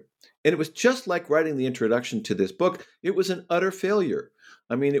together. And it was just like writing the introduction to this book. It was an utter failure.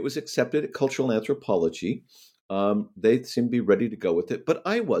 I mean, it was accepted at Cultural Anthropology. They seemed to be ready to go with it, but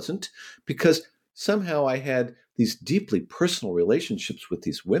I wasn't, because somehow I had these deeply personal relationships with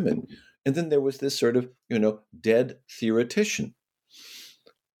these women. And then there was this sort of, dead theoretician.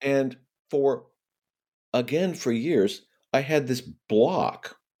 And for years, I had this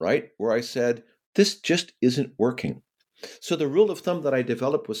block, right, where I said, this just isn't working. So the rule of thumb that I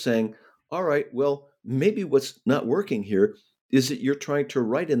developed was saying, all right, well, maybe what's not working here is that you're trying to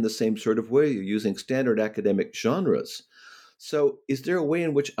write in the same sort of way. You're using standard academic genres. So is there a way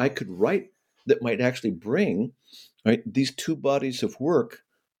in which I could write that might actually bring, right, these two bodies of work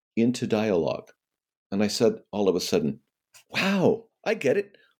into dialogue? And I said, all of a sudden, wow, I get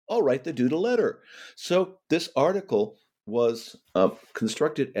it. I'll write the dude a letter. So this article was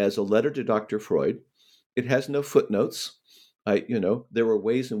constructed as a letter to Dr. Freud. It has no footnotes. There were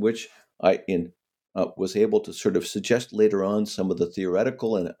ways in which I was able to sort of suggest later on some of the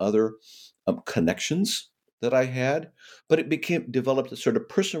theoretical and other connections that I had, but it developed a sort of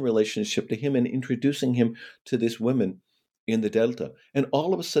personal relationship to him and introducing him to these women in the Delta. And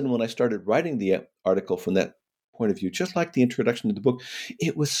all of a sudden, when I started writing the article from that point of view, just like the introduction to the book,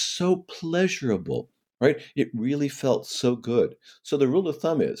 it was so pleasurable, right? It really felt so good. So the rule of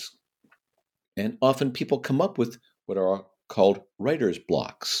thumb is, and often people come up with what are called writer's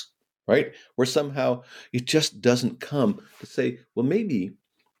blocks, right? Where somehow it just doesn't come to say, well, maybe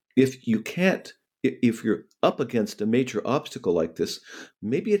if you're up against a major obstacle like this,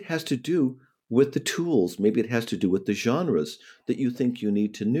 maybe it has to do with the tools, maybe it has to do with the genres that you think you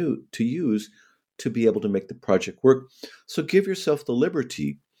need to use to be able to make the project work. So give yourself the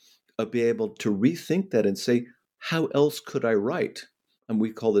liberty of being able to rethink that and say, how else could I write? And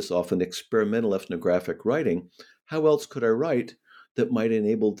we call this often experimental ethnographic writing. How else could I write that might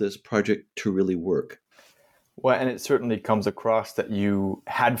enable this project to really work? Well, and it certainly comes across that you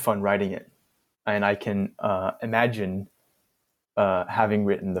had fun writing it. And I can imagine having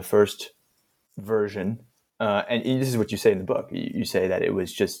written the first version, and this is what you say in the book. You say that it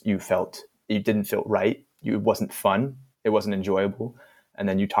was just, you didn't feel right. It wasn't fun. It wasn't enjoyable. And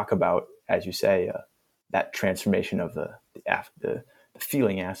then you talk about, as you say, that transformation of the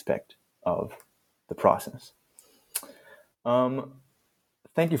feeling aspect of the process.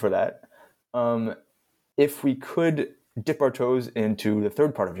 Thank you for that. If we could dip our toes into the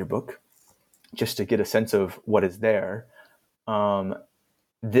third part of your book, just to get a sense of what is there.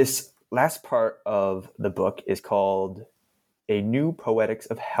 This last part of the book is called A New Poetics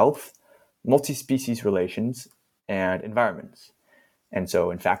of Health, Multi-Species Relations, and Environments. And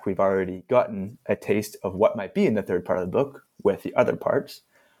so, in fact, we've already gotten a taste of what might be in the third part of the book with the other parts.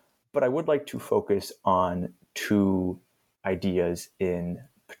 But I would like to focus on two ideas in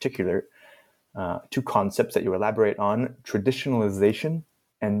particular, two concepts that you elaborate on: traditionalization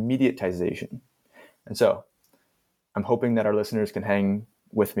and mediatization. And so I'm hoping that our listeners can hang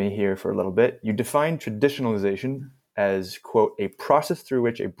with me here for a little bit. You define traditionalization as, quote, a process through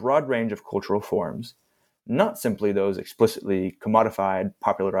which a broad range of cultural forms, not simply those explicitly commodified,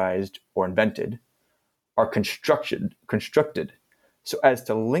 popularized, or invented, are constructed so as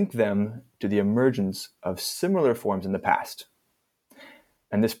to link them to the emergence of similar forms in the past.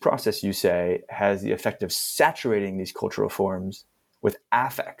 And this process, you say, has the effect of saturating these cultural forms with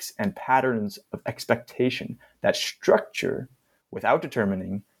affects and patterns of expectation that structure without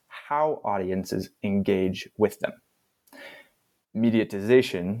determining how audiences engage with them.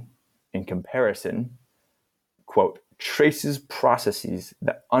 Mediatization, in comparison, quote, traces processes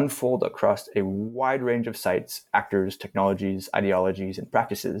that unfold across a wide range of sites, actors, technologies, ideologies, and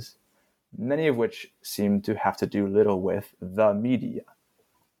practices, many of which seem to have to do little with the media,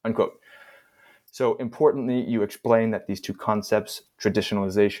 unquote. So importantly, you explain that these two concepts,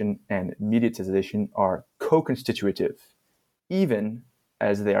 traditionalization and mediatization, are co-constitutive, even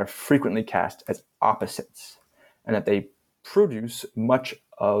as they are frequently cast as opposites, and that they produce much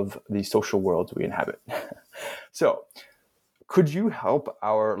of the social worlds we inhabit. So, could you help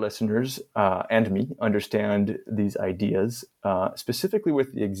our listeners and me understand these ideas, specifically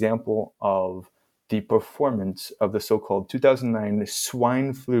with the example of the performance of the so-called 2009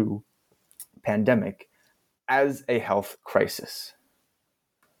 swine flu pandemic as a health crisis?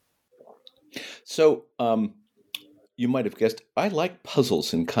 So, you might have guessed, I like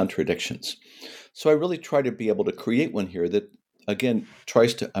puzzles and contradictions. So I really try to be able to create one here that, again,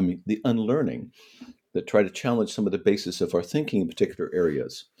 tries to, the unlearning, that try to challenge some of the basis of our thinking in particular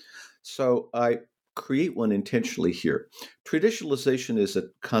areas. So I create one intentionally here. Traditionalization is a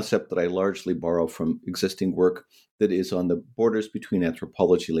concept that I largely borrow from existing work that is on the borders between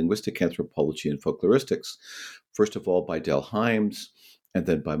anthropology, linguistic anthropology, and folkloristics. First of all, by Del Hymes, and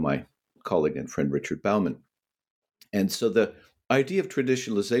then by my colleague and friend Richard Bauman. And so the idea of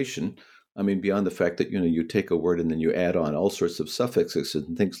traditionalization, beyond the fact that, you take a word and then you add on all sorts of suffixes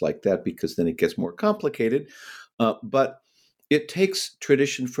and things like that, because then it gets more complicated. But it takes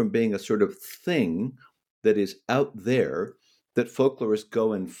tradition from being a sort of thing that is out there that folklorists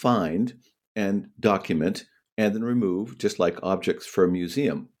go and find and document and then remove, just like objects for a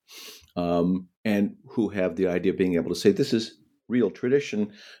museum, and who have the idea of being able to say, this is real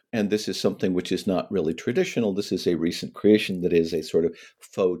tradition, and this is something which is not really traditional. This is a recent creation that is a sort of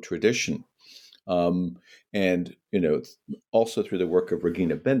faux tradition. And, also through the work of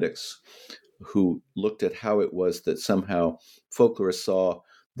Regina Bendix, who looked at how it was that somehow folklorists saw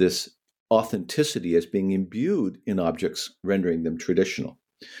this authenticity as being imbued in objects, rendering them traditional.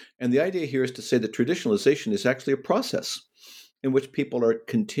 And the idea here is to say that traditionalization is actually a process in which people are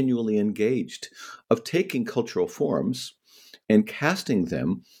continually engaged of taking cultural forms and casting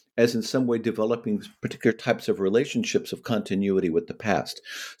them as in some way developing particular types of relationships of continuity with the past.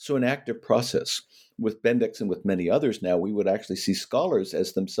 So an active process. With Bendix and with many others now, we would actually see scholars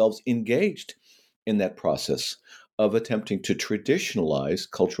as themselves engaged in that process of attempting to traditionalize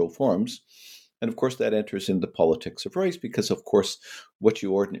cultural forms. And of course, that enters into the politics of race, because of course, what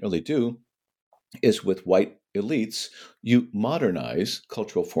you ordinarily do is with white elites, you modernize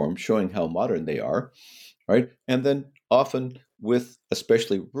cultural forms, showing how modern they are, right? And then often with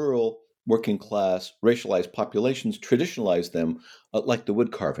especially rural, working class, racialized populations, traditionalize them like the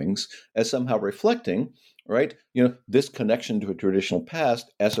wood carvings as somehow reflecting, right, this connection to a traditional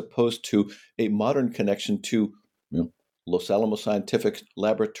past as opposed to a modern connection to Los Alamos Scientific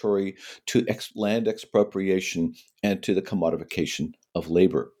Laboratory, to land expropriation, and to the commodification of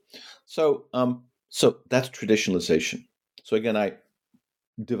labor. So that's traditionalization. So again, I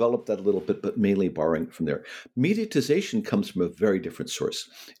developed that a little bit, but mainly borrowing from there. Mediatization comes from a very different source.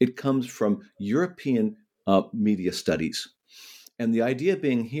 It comes from European media studies. And the idea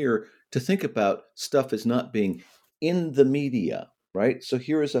being here to think about stuff as not being in the media, right? So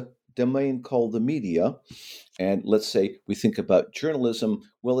here is a domain called the media. And let's say we think about journalism.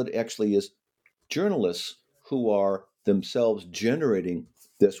 Well, it actually is journalists who are themselves generating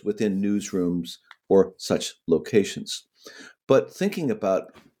this within newsrooms or such locations. But thinking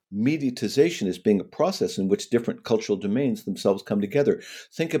about mediatization as being a process in which different cultural domains themselves come together.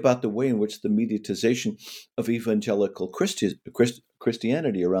 Think about the way in which the mediatization of evangelical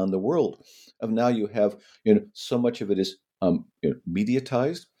Christianity around the world. Of now you have, so much of it is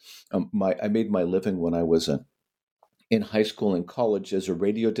mediatized. I made my living when I was in high school and college as a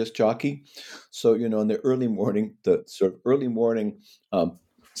radio disc jockey. So, in the early morning,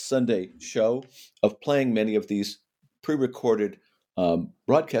 Sunday show of playing many of these pre-recorded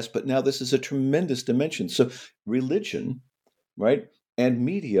broadcasts, but now this is a tremendous dimension. So religion, right, and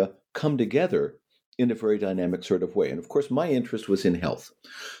media come together in a very dynamic sort of way. And of course, my interest was in health.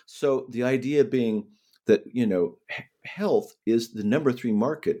 So the idea being that, health is the number 3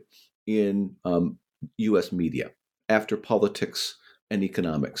 market in U.S. media after politics and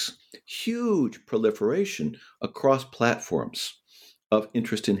economics. Huge proliferation across platforms of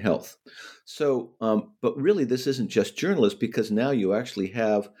interest in health. So, but really, this isn't just journalists, because now you actually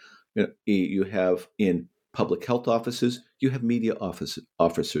have, you have in public health offices, you have media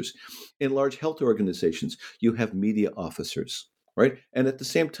officers. In large health organizations, you have media officers, right? And at the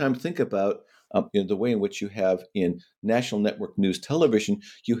same time, think about the way in which you have in national network news television,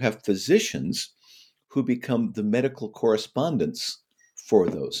 you have physicians who become the medical correspondents for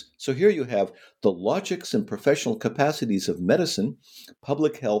those. So here you have the logics and professional capacities of medicine,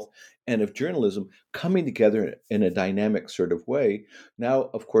 public health, and of journalism coming together in a dynamic sort of way.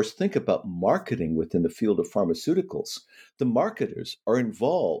 Now, of course, think about marketing within the field of pharmaceuticals. The marketers are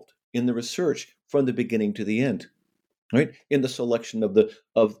involved in the research from the beginning to the end, right? In the selection in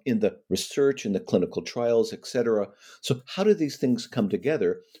the research, in the clinical trials, etc. So how do these things come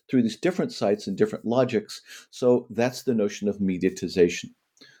together through these different sites and different logics? So that's the notion of mediatization.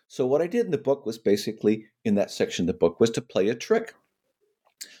 So what I did in the book was basically, in that section of the book, was to play a trick.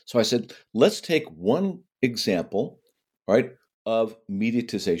 So I said, let's take one example, right, of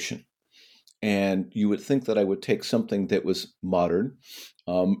mediatization. And you would think that I would take something that was modern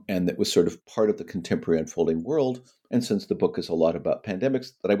and that was sort of part of the contemporary unfolding world. And since the book is a lot about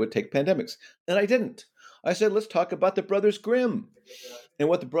pandemics, that I would take pandemics. And I didn't. I said, let's talk about the Brothers Grimm. And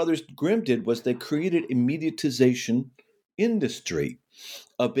what the Brothers Grimm did was they created a mediatization industry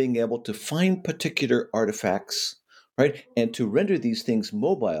of being able to find particular artifacts, right, and to render these things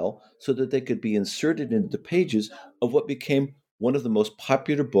mobile so that they could be inserted into the pages of what became one of the most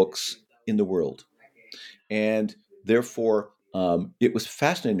popular books in the world. And therefore, it was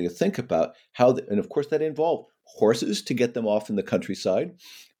fascinating to think about how, and of course that involved horses to get them off in the countryside,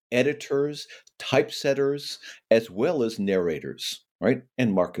 editors, typesetters, as well as narrators, right,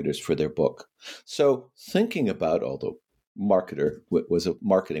 and marketers for their book. So thinking about, although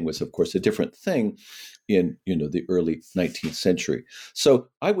marketing was of course a different thing in the early 19th century. So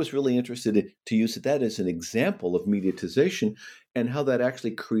I was really interested to use that as an example of mediatization and how that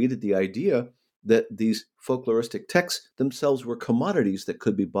actually created the idea that these folkloristic texts themselves were commodities that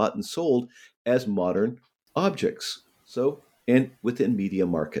could be bought and sold as modern objects. So, and within media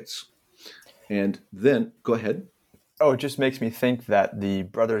markets. And then, go ahead. Oh, it just makes me think that the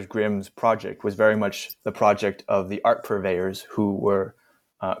Brothers Grimm's project was very much the project of the art purveyors who were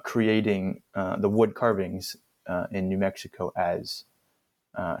creating the wood carvings in New Mexico as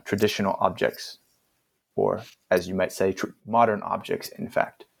traditional objects, or as you might say, modern objects, in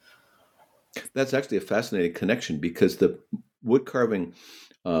fact. That's actually a fascinating connection, because the wood carving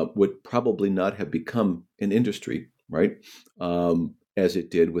would probably not have become an industry, right, as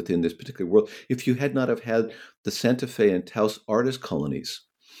it did within this particular world, if you had not have had the Santa Fe and Taos artist colonies.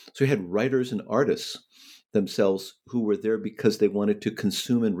 So you had writers and artists themselves who were there because they wanted to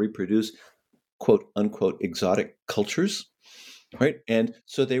consume and reproduce, quote unquote, exotic cultures, right? And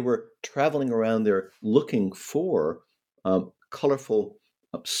so they were traveling around there looking for colorful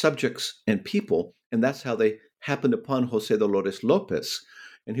subjects and people, and that's how they happened upon Jose Dolores Lopez.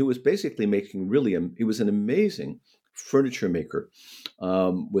 And he was basically making he was an amazing furniture maker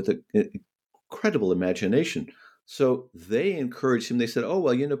with an incredible imagination. So they encouraged him. They said, oh,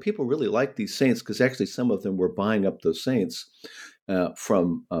 well, people really like these saints, because actually some of them were buying up those saints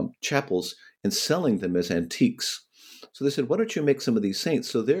from chapels and selling them as antiques. So they said, why don't you make some of these saints?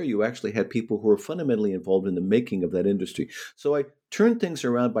 So there you actually had people who were fundamentally involved in the making of that industry. So I turned things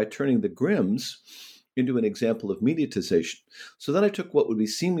around by turning the Grimms into an example of mediatization. So then I took what would be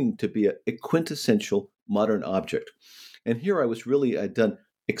seeming to be a quintessential modern object. And here I'd done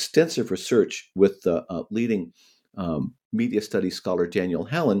extensive research with the leading media studies scholar Daniel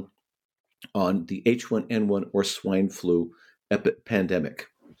Hallen on the H1N1 or swine flu pandemic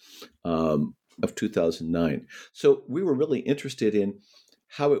of 2009. So we were really interested in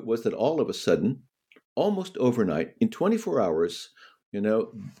how it was that all of a sudden, almost overnight, in 24 hours,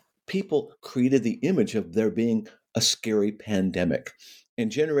 people created the image of there being a scary pandemic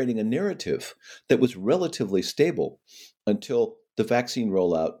and generating a narrative that was relatively stable until the vaccine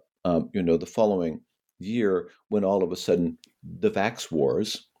rollout, the following year, when all of a sudden the vax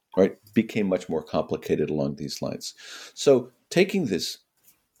wars, right, became much more complicated along these lines. So taking this.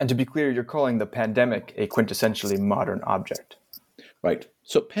 And to be clear, you're calling the pandemic a quintessentially modern object. Right.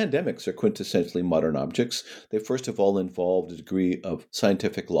 So pandemics are quintessentially modern objects. They first of all involved a degree of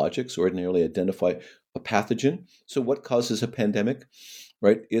scientific logic, so ordinarily identify a pathogen. So what causes a pandemic?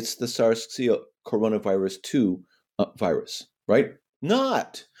 Right? It's the SARS-CoV coronavirus 2 virus, right?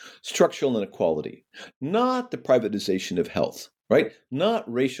 Not structural inequality, not the privatization of health, right? Not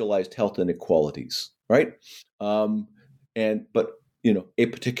racialized health inequalities, right? But a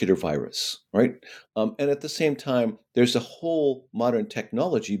particular virus, right? And at the same time, there's a whole modern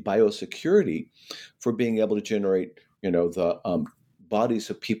technology, biosecurity, for being able to generate, the bodies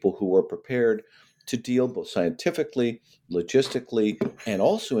of people who are prepared to deal both scientifically, logistically, and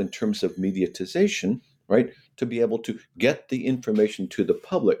also in terms of mediatization, right? To be able to get the information to the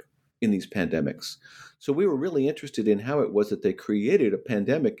public in these pandemics. So we were really interested in how it was that they created a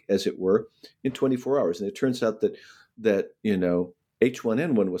pandemic, as it were, in 24 hours. And it turns out that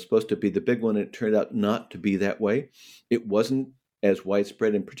H1N1 was supposed to be the big one, and it turned out not to be that way. It wasn't as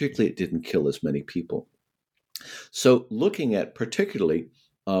widespread, and particularly it didn't kill as many people. So looking at particularly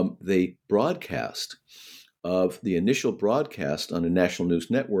the broadcast of the initial broadcast on a national news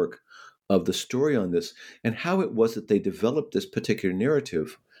network of the story on this and how it was that they developed this particular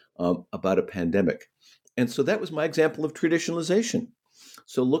narrative about a pandemic. And so that was my example of traditionalization.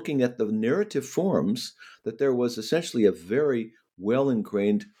 So looking at the narrative forms, that there was essentially a very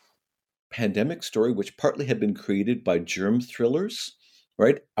well-ingrained pandemic story, which partly had been created by germ thrillers,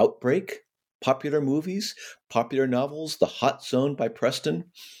 right? Outbreak, popular movies, popular novels, The Hot Zone by Preston,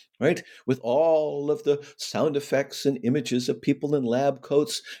 right? With all of the sound effects and images of people in lab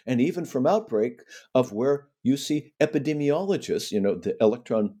coats, and even from Outbreak, of where you see epidemiologists,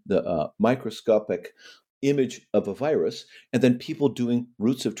 the microscopic image of a virus, and then people doing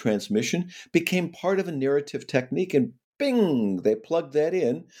routes of transmission became part of a narrative technique, and bing, they plugged that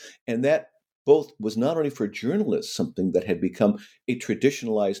in, and that both was not only for journalists something that had become a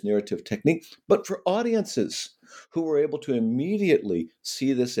traditionalized narrative technique, but for audiences who were able to immediately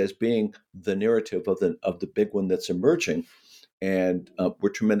see this as being the narrative of the big one that's emerging, and were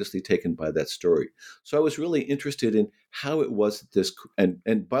tremendously taken by that story. So I was really interested in how it was that this,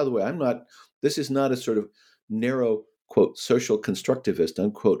 and by the way, this is not a sort of narrow, quote, social constructivist,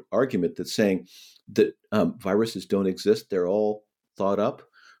 unquote, argument that's saying that viruses don't exist, they're all thought up.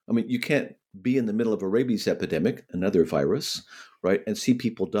 I mean, you can't be in the middle of a rabies epidemic, another virus, right, and see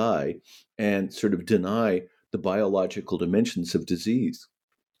people die and sort of deny the biological dimensions of disease.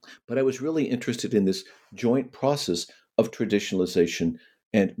 But I was really interested in this joint process of traditionalization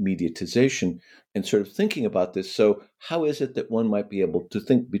and mediatization and sort of thinking about this. So how is it that one might be able to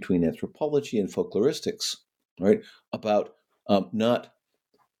think between anthropology and folkloristics, right, about not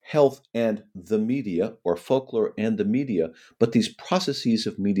health and the media, or folklore and the media, but these processes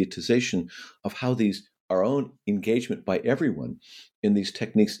of mediatization, of how our own engagement by everyone in these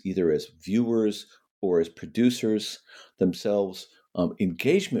techniques, either as viewers or as producers themselves,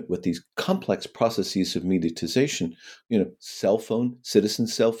 engagement with these complex processes of mediatization, citizen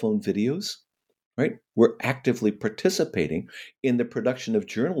cell phone videos, right? We're actively participating in the production of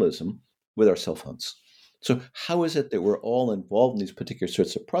journalism with our cell phones. So how is it that we're all involved in these particular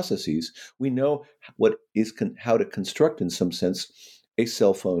sorts of processes? We know how to construct, in some sense, a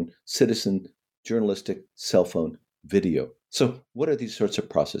cell phone, citizen journalistic cell phone video. So what are these sorts of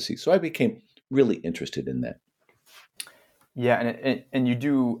processes? So I became really interested in that. Yeah, and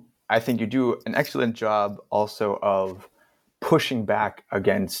I think you do an excellent job also of pushing back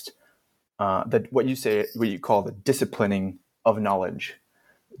against what you call the disciplining of knowledge,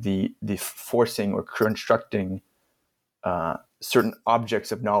 the forcing or constructing certain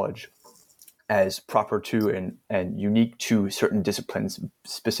objects of knowledge as proper to and unique to certain disciplines,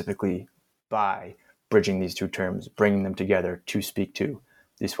 specifically by bridging these two terms, bringing them together to speak to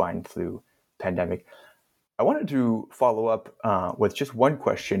the swine flu pandemic. I wanted to follow up with just one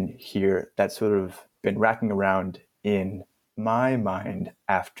question here that's sort of been racking around in my mind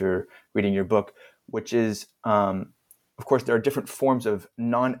after reading your book, which is, of course, there are different forms of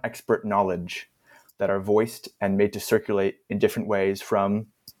non-expert knowledge that are voiced and made to circulate in different ways, from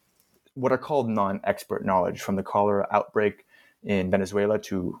what are called non-expert knowledge, from the cholera outbreak in Venezuela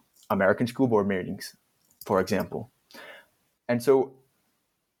to American school board meetings, for example. And so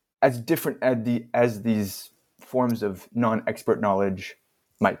as different as these forms of non-expert knowledge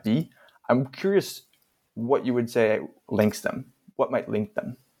might be, I'm curious what you would say links them. What might link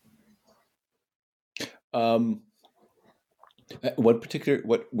them?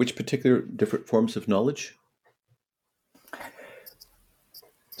 Which particular different forms of knowledge?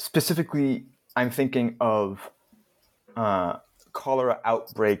 Specifically, I'm thinking of cholera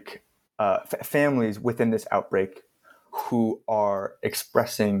outbreak, families within this outbreak who are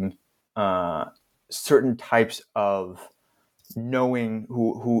expressing certain types of knowing,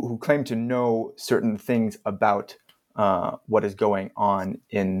 who claim to know certain things about what is going on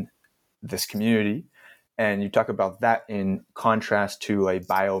in this community. And you talk about that in contrast to a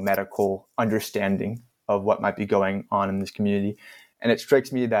biomedical understanding of what might be going on in this community. And it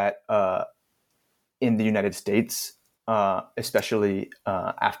strikes me that in the United States, especially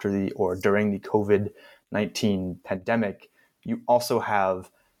after or during the COVID-19 pandemic, you also have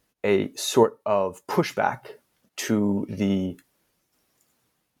a sort of pushback to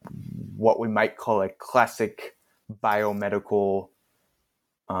what we might call a classic biomedical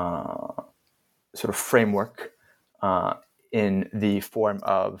sort of framework in the form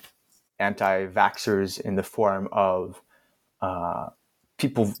of anti-vaxxers, in the form of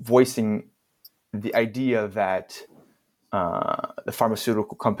people voicing the idea that the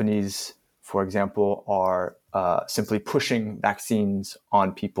pharmaceutical companies, for example, are simply pushing vaccines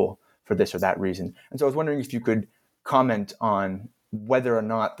on people for this or that reason. And so I was wondering if you could comment on whether or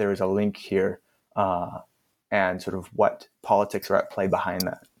not there is a link here and sort of what politics are at play behind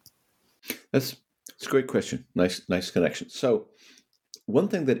that. That's a great question. Nice connection. So one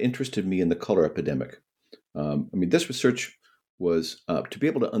thing that interested me in the cholera epidemic, this research was to be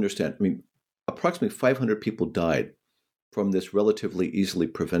able to understand, approximately 500 people died from this relatively easily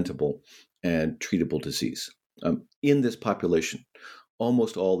preventable and treatable disease in this population,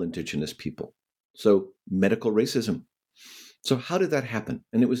 almost all indigenous people. So medical racism. So how did that happen?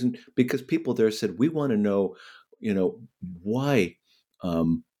 And it was because people there said, we want to know, why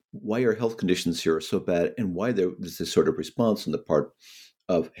our health conditions here are so bad and why there's this sort of response on the part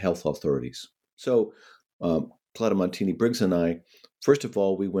of health authorities. So Clara Montini Briggs and I, first of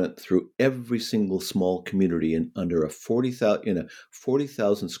all, we went through every single small community in a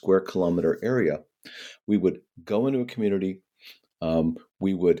 40,000 square kilometer area. We would go into a community.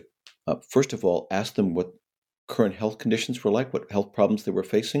 We would, first of all, ask them what current health conditions were like, what health problems they were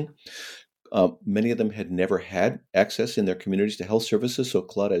facing. Many of them had never had access in their communities to health services. So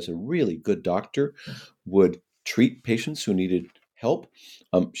Claudia, as a really good doctor, would treat patients who needed help.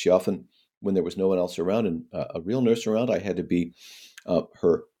 She often, when there was no one else around and a real nurse around, I had to be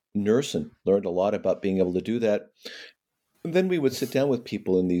her nurse and learned a lot about being able to do that. And then we would sit down with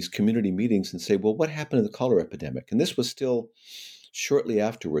people in these community meetings and say, well, what happened in the cholera epidemic? And this was still shortly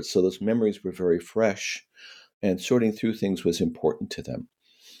afterwards. So those memories were very fresh and sorting through things was important to them.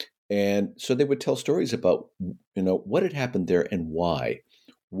 And so they would tell stories about, what had happened there and why.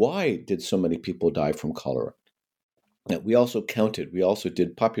 Why did so many people die from cholera? Now, we also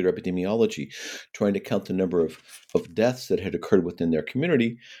did popular epidemiology, trying to count the number of deaths that had occurred within their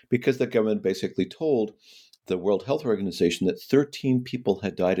community, because the government basically told the World Health Organization that 13 people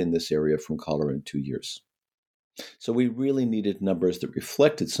had died in this area from cholera in 2 years. So we really needed numbers that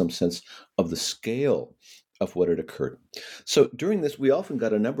reflected some sense of the scale of what had occurred. So during this, we often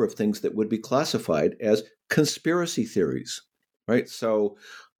got a number of things that would be classified as conspiracy theories, right? So,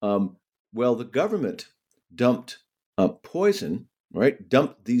 the government dumped poison, right?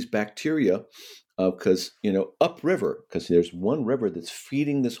 Dumped these bacteria because, upriver, because there's one river that's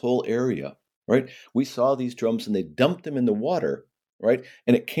feeding this whole area, right? We saw these drums and they dumped them in the water, right?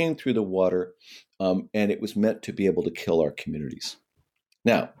 And it came through the water and it was meant to be able to kill our communities.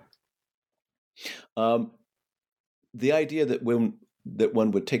 Now, the idea that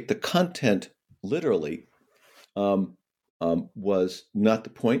one would take the content literally was not the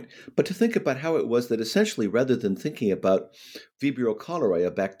point, but to think about how it was that essentially, rather than thinking about Vibrio cholerae,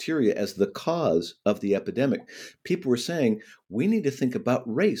 a bacteria, as the cause of the epidemic, people were saying, we need to think about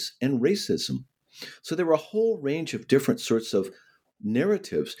race and racism. So there were a whole range of different sorts of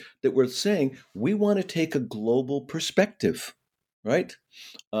narratives that were saying, we want to take a global perspective. Right?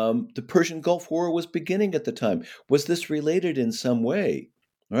 The Persian Gulf War was beginning at the time. Was this related in some way?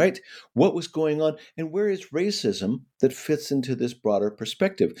 Right? What was going on? And where is racism that fits into this broader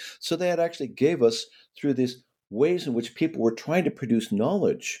perspective? So that actually gave us, through these ways in which people were trying to produce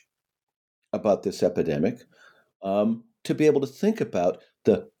knowledge about this epidemic, to be able to think about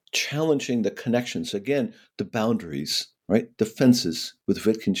challenging the connections, again, the boundaries, right? The fences with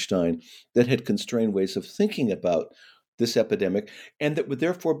Wittgenstein that had constrained ways of thinking about this epidemic, and that would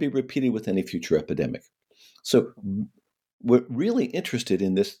therefore be repeated with any future epidemic. So we're really interested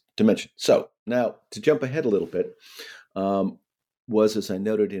in this dimension. So now, to jump ahead a little bit, was, as I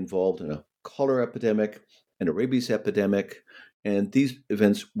noted, involved in a cholera epidemic and a rabies epidemic, and these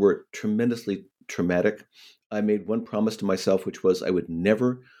events were tremendously traumatic. I made one promise to myself, which was I would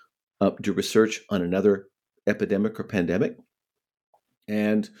never do research on another epidemic or pandemic,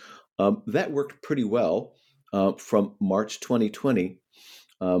 and that worked pretty well. From March 2020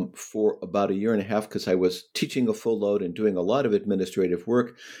 for about a year and a half, because I was teaching a full load and doing a lot of administrative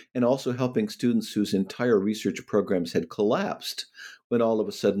work and also helping students whose entire research programs had collapsed when all of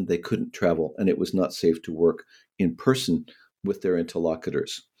a sudden they couldn't travel and it was not safe to work in person with their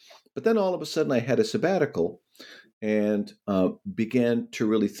interlocutors. But then all of a sudden I had a sabbatical and began to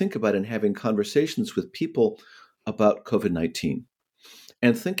really think about and having conversations with people about COVID-19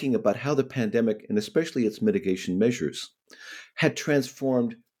 and thinking about how the pandemic, and especially its mitigation measures, had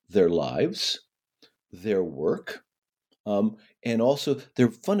transformed their lives, their work, and also their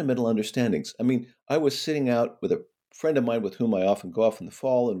fundamental understandings. I mean, I was sitting out with a friend of mine with whom I often go off in the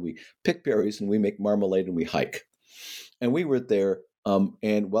fall, and we pick berries and we make marmalade and we hike. And we were there.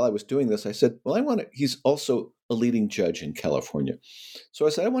 And while I was doing this, I said, well, he's also a leading judge in California. So I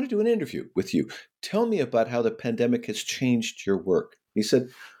said, I want to do an interview with you. Tell me about how the pandemic has changed your work. He said,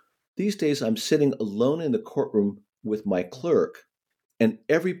 these days I'm sitting alone in the courtroom with my clerk and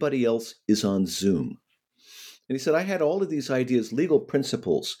everybody else is on Zoom. And he said, I had all of these ideas, legal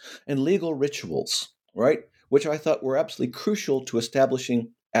principles and legal rituals, right, which I thought were absolutely crucial to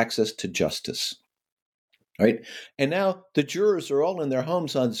establishing access to justice. Right. And now the jurors are all in their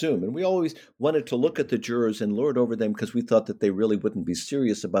homes on Zoom. And we always wanted to look at the jurors and lord over them because we thought that they really wouldn't be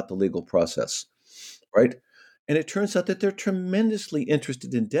serious about the legal process. Right. And it turns out that they're tremendously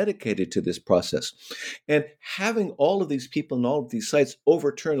interested and dedicated to this process. And having all of these people and all of these sites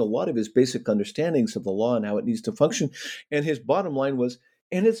overturn a lot of his basic understandings of the law and how it needs to function. And his bottom line was,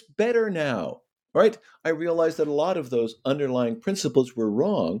 and it's better now. Right? I realized that a lot of those underlying principles were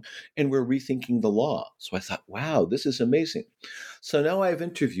wrong and we're rethinking the law. So I thought, wow, this is amazing. So now I've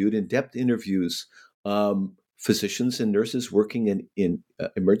interviewed in-depth interviews physicians and nurses working in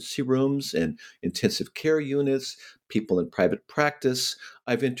emergency rooms and intensive care units, people in private practice.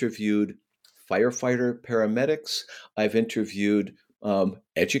 I've interviewed firefighter paramedics. I've interviewed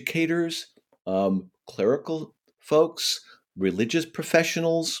educators, clerical folks, religious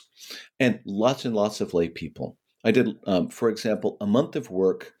professionals, and lots of lay people. I did, for example, a month of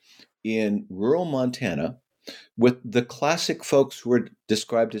work in rural Montana with the classic folks who were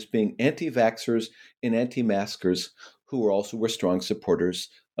described as being anti-vaxxers and anti-maskers, who were strong supporters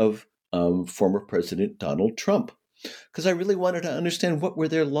of former President Donald Trump. Because I really wanted to understand what were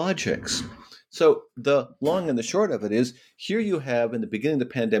their logics. So the long and the short of it is, here you have, in the beginning of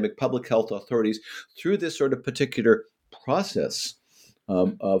the pandemic, public health authorities, through this sort of particular process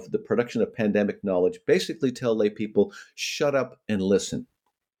of the production of pandemic knowledge, basically tell lay people, shut up and listen,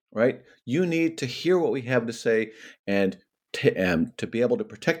 right? You need to hear what we have to say and to be able to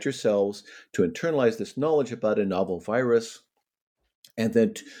protect yourselves, to internalize this knowledge about a novel virus, and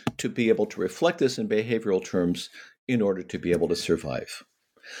then to be able to reflect this in behavioral terms in order to be able to survive.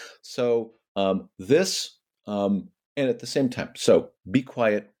 So and at the same time, so be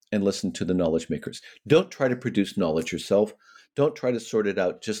quiet and listen to the knowledge makers. Don't try to produce knowledge yourself. Don't try to sort it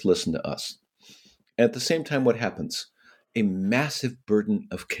out. Just listen to us. And at the same time, what happens? A massive burden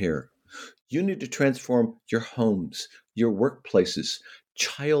of care. You need to transform your homes, your workplaces,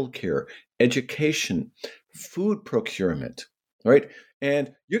 childcare, education, food procurement, right?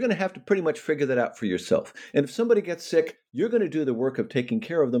 And you're going to have to pretty much figure that out for yourself. And if somebody gets sick, you're going to do the work of taking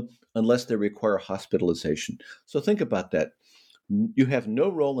care of them unless they require hospitalization. So think about that. You have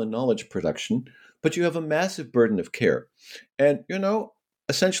no role in knowledge production, but you have a massive burden of care. And,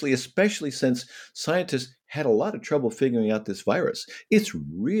 essentially, especially since scientists had a lot of trouble figuring out this virus, it's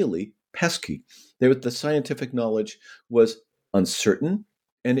really pesky. The scientific knowledge was uncertain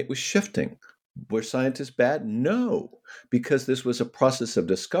and it was shifting. Were scientists bad? No, because this was a process of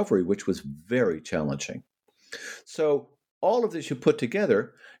discovery, which was very challenging. So all of this you put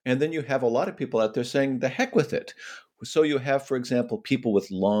together, and then you have a lot of people out there saying, the heck with it. So you have, for example, people with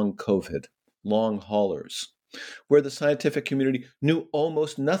long COVID, long haulers, where the scientific community knew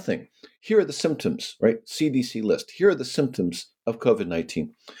almost nothing. Here are the symptoms, right? CDC list. Here are the symptoms of COVID-19.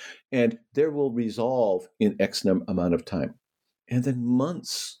 And they will resolve in X amount of time. And then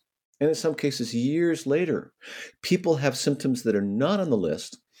months, and in some cases years later, people have symptoms that are not on the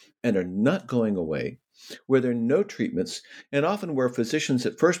list and are not going away, where there are no treatments, and often where physicians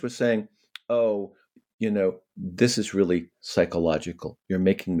at first were saying, oh, this is really psychological. You're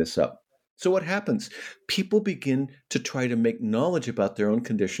making this up. So what happens? People begin to try to make knowledge about their own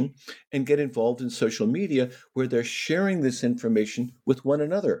condition and get involved in social media where they're sharing this information with one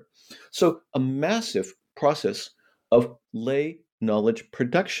another. So a massive process of lay knowledge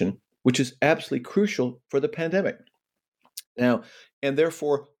production, which is absolutely crucial for the pandemic. Now, and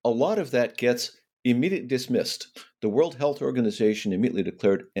therefore, a lot of that gets immediately dismissed. The World Health Organization immediately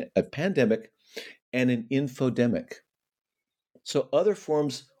declared a pandemic and an infodemic. So other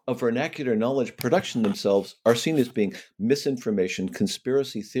forms of vernacular knowledge production themselves are seen as being misinformation,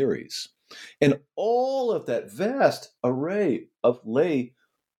 conspiracy theories. And all of that vast array of lay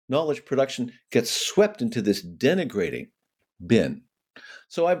knowledge production gets swept into this denigrating bin.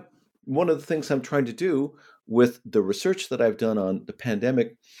 So one of the things I'm trying to do with the research that I've done on the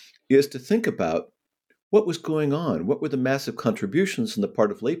pandemic is to think about what was going on. What were the massive contributions on the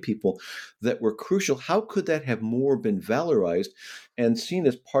part of lay people that were crucial? How could that have more been valorized and seen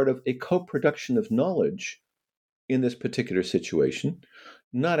as part of a co-production of knowledge in this particular situation?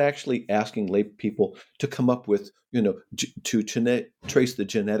 Not actually asking lay people to come up with, trace the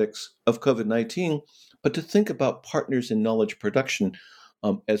genetics of COVID-19, but to think about partners in knowledge production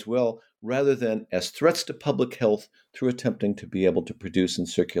as well, rather than as threats to public health through attempting to be able to produce and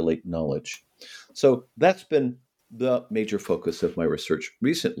circulate knowledge. So that's been the major focus of my research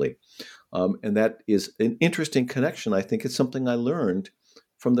recently. And that is an interesting connection. I think it's something I learned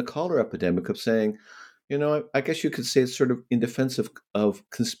from the cholera epidemic of saying, I guess you could say it's sort of in defense of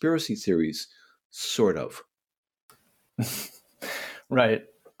conspiracy theories, sort of. Right.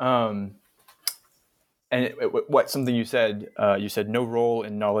 And something you said no role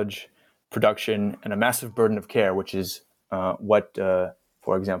in knowledge production and a massive burden of care, which is what,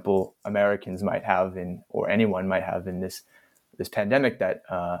 for example, Americans might have or anyone might have in this pandemic that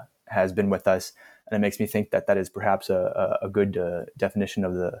has been with us. And it makes me think that is perhaps a good definition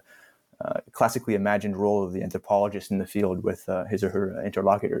of the classically imagined role of the anthropologist in the field with his or her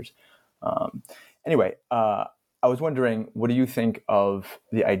interlocutors. Anyway, I was wondering, what do you think of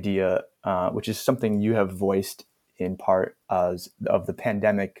the idea, which is something you have voiced in part of the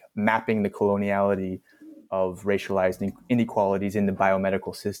pandemic, mapping the coloniality of racialized inequalities in the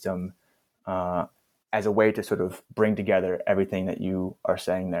biomedical system as a way to sort of bring together everything that you are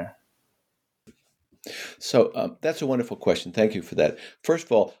saying there? So that's a wonderful question. Thank you for that. First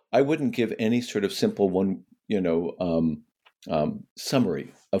of all, I wouldn't give any sort of simple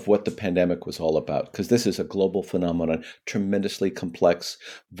summary of what the pandemic was all about, because this is a global phenomenon, tremendously complex,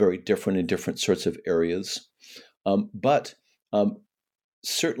 very different in different sorts of areas. But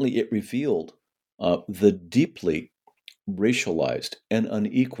certainly it revealed the deeply racialized and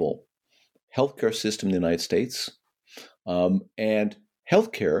unequal healthcare system in the United States, and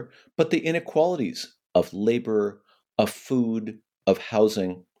healthcare, but the inequalities of labor, of food, of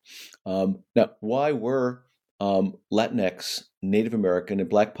housing. Now, why were Latinx, Native American, and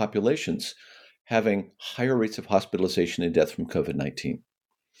Black populations having higher rates of hospitalization and death from COVID-19?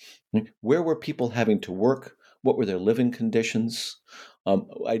 Where were people having to work? What were their living conditions?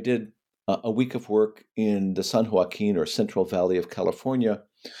 I did a week of work in the San Joaquin or Central Valley of California,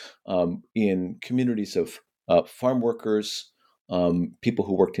 in communities of farm workers, people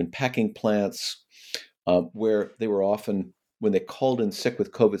who worked in packing plants, where they were often, when they called in sick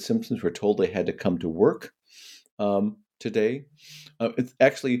with COVID symptoms, were told they had to come to work. Today, it's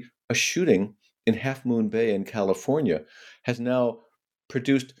actually a shooting in Half Moon Bay in California has now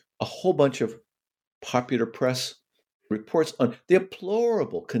produced a whole bunch of popular press reports on the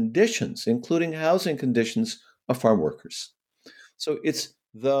deplorable conditions, including housing conditions, of farm workers. So it's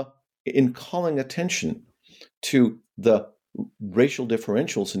in calling attention to the racial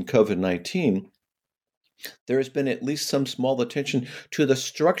differentials in COVID-19, there has been at least some small attention to the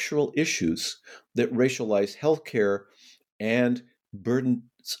structural issues that racialize healthcare and burdens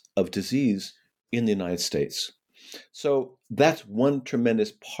of disease in the United States. So that's one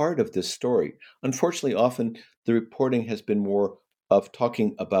tremendous part of this story. Unfortunately, often the reporting has been more of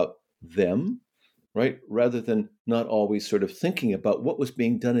talking about them, right, rather than not always sort of thinking about what was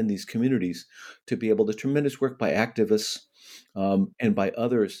being done in these communities to be able to tremendous work by activists and by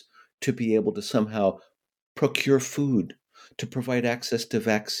others to be able to somehow procure food, to provide access to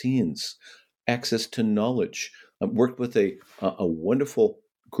vaccines, access to knowledge. I worked with a wonderful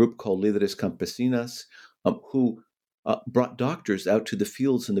group called Líderes Campesinas, who brought doctors out to the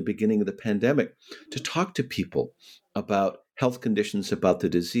fields in the beginning of the pandemic to talk to people about health conditions, about the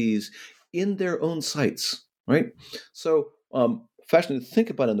disease in their own sites, right? So fascinating to think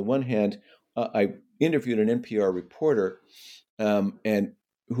about. On the one hand, I interviewed an NPR reporter and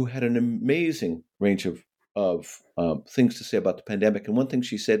who had an amazing range of things to say about the pandemic. And one thing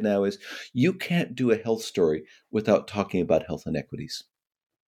she said now is, you can't do a health story without talking about health inequities.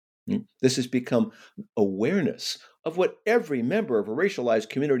 This has become awareness of what every member of a racialized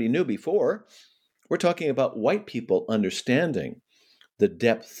community knew before. We're talking about white people understanding the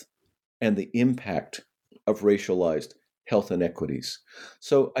depth and the impact of racialized health inequities.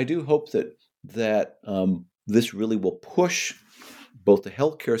 So I do hope that this really will push both the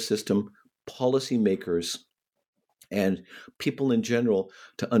healthcare system, policymakers, and people in general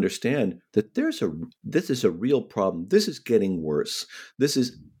to understand that this is a real problem. This is getting worse. This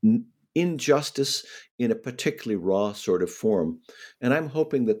is injustice in a particularly raw sort of form. And I'm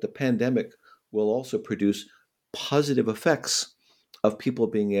hoping that the pandemic will also produce positive effects of people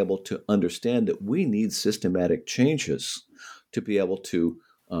being able to understand that we need systematic changes to be able to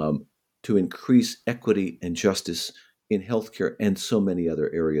increase equity and justice in healthcare and so many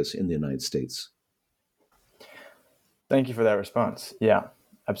other areas in the United States. Thank you for that response. Yeah,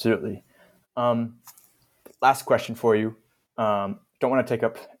 absolutely. Last question for you. Don't want to take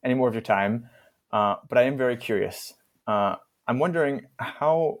up any more of your time, but I am very curious. I'm wondering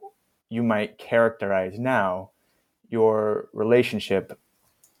how you might characterize now your relationship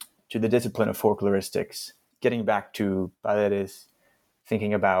to the discipline of folkloristics, getting back to, by that is,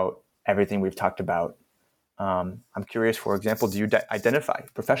 thinking about everything we've talked about. I'm curious, for example, do you identify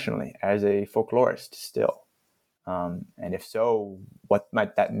professionally as a folklorist still? And if so, what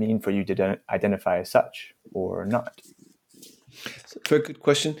might that mean for you to identify as such or not? It's a very good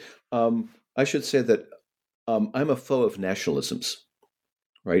question. I should say that I'm a foe of nationalisms,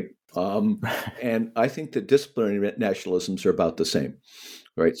 right? And I think that disciplinary nationalisms are about the same,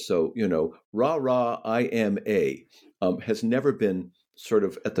 right? So, rah, rah, I am a, has never been sort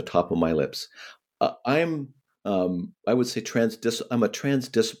of at the top of my lips. I would say I'm a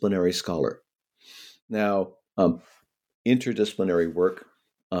transdisciplinary scholar. Now, interdisciplinary work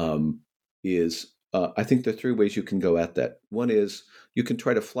is, I think there are three ways you can go at that. One is you can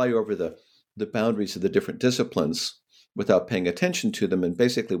try to fly over the boundaries of the different disciplines without paying attention to them. And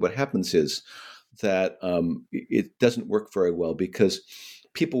basically what happens is that it doesn't work very well because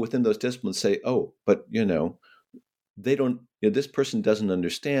people within those disciplines say, oh, but, they don't, this person doesn't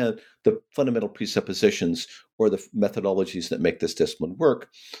understand the fundamental presuppositions or the methodologies that make this discipline work.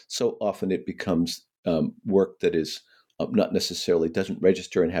 So often it becomes work that is not necessarily doesn't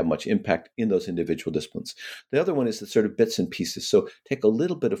register and have much impact in those individual disciplines. The other one is the sort of bits and pieces. So take a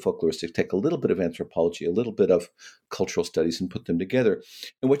little bit of folkloristics, take a little bit of anthropology, a little bit of cultural studies, and put them together.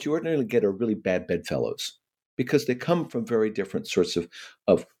 And what you ordinarily get are really bad bedfellows because they come from very different sorts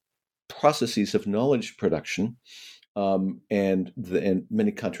of processes of knowledge production. And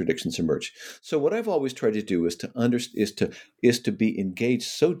many contradictions emerge. So what I've always tried to do is to be engaged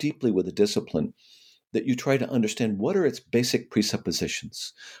so deeply with a discipline that you try to understand what are its basic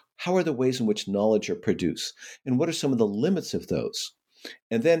presuppositions, how are the ways in which knowledge are produced, and what are some of the limits of those.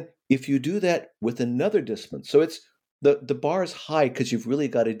 And then if you do that with another discipline, so it's the bar is high because you've really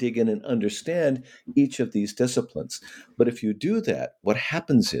got to dig in and understand each of these disciplines. But if you do that, what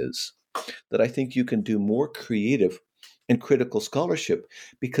happens is that I think you can do more creative and critical scholarship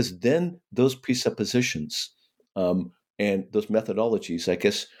because then those presuppositions and those methodologies, I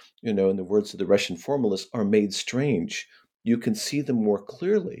guess, in the words of the Russian formalists, are made strange. You can see them more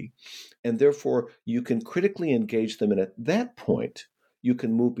clearly, and therefore you can critically engage them. And at that point, you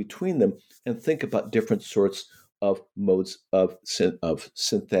can move between them and think about different sorts of modes of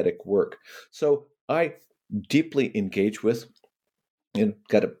synthetic work. So I deeply engage with and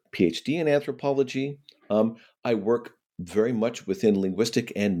got a PhD in anthropology. I work very much within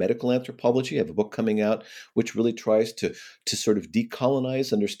linguistic and medical anthropology. I have a book coming out which really tries to sort of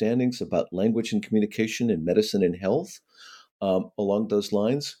decolonize understandings about language and communication in medicine and health along those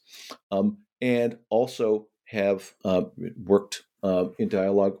lines. And also have worked in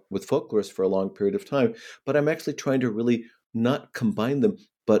dialogue with folklorists for a long period of time. But I'm actually trying to really not combine them,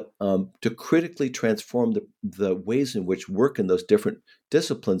 but to critically transform the ways in which work in those different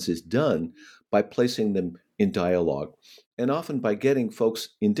disciplines is done by placing them in dialogue. And often by getting folks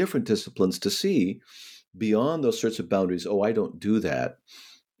in different disciplines to see beyond those sorts of boundaries, oh, I don't do that,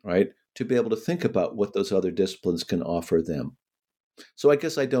 right? To be able to think about what those other disciplines can offer them. So I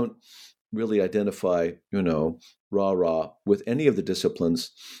guess I don't really identify, rah-rah with any of the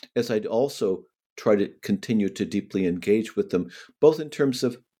disciplines, as I'd also try to continue to deeply engage with them, both in terms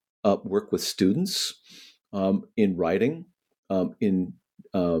of work with students, in writing,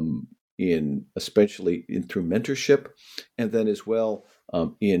 especially through mentorship, and then as well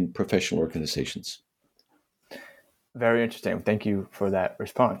in professional organizations. Very interesting. Thank you for that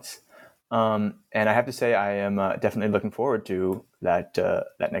response. And I have to say, I am definitely looking forward to that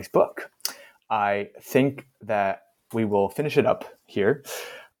next book. I think that we will finish it up here.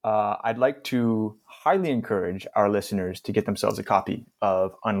 I'd like to highly encourage our listeners to get themselves a copy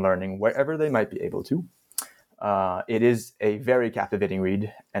of Unlearning wherever they might be able to. It is a very captivating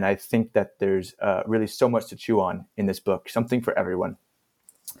read, and I think that there's really so much to chew on in this book, something for everyone.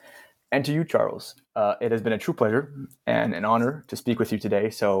 And to you, Charles, it has been a true pleasure and an honor to speak with you today,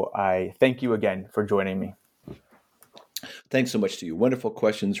 so I thank you again for joining me. Thanks so much to you. Wonderful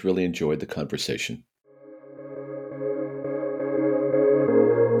questions. Really enjoyed the conversation.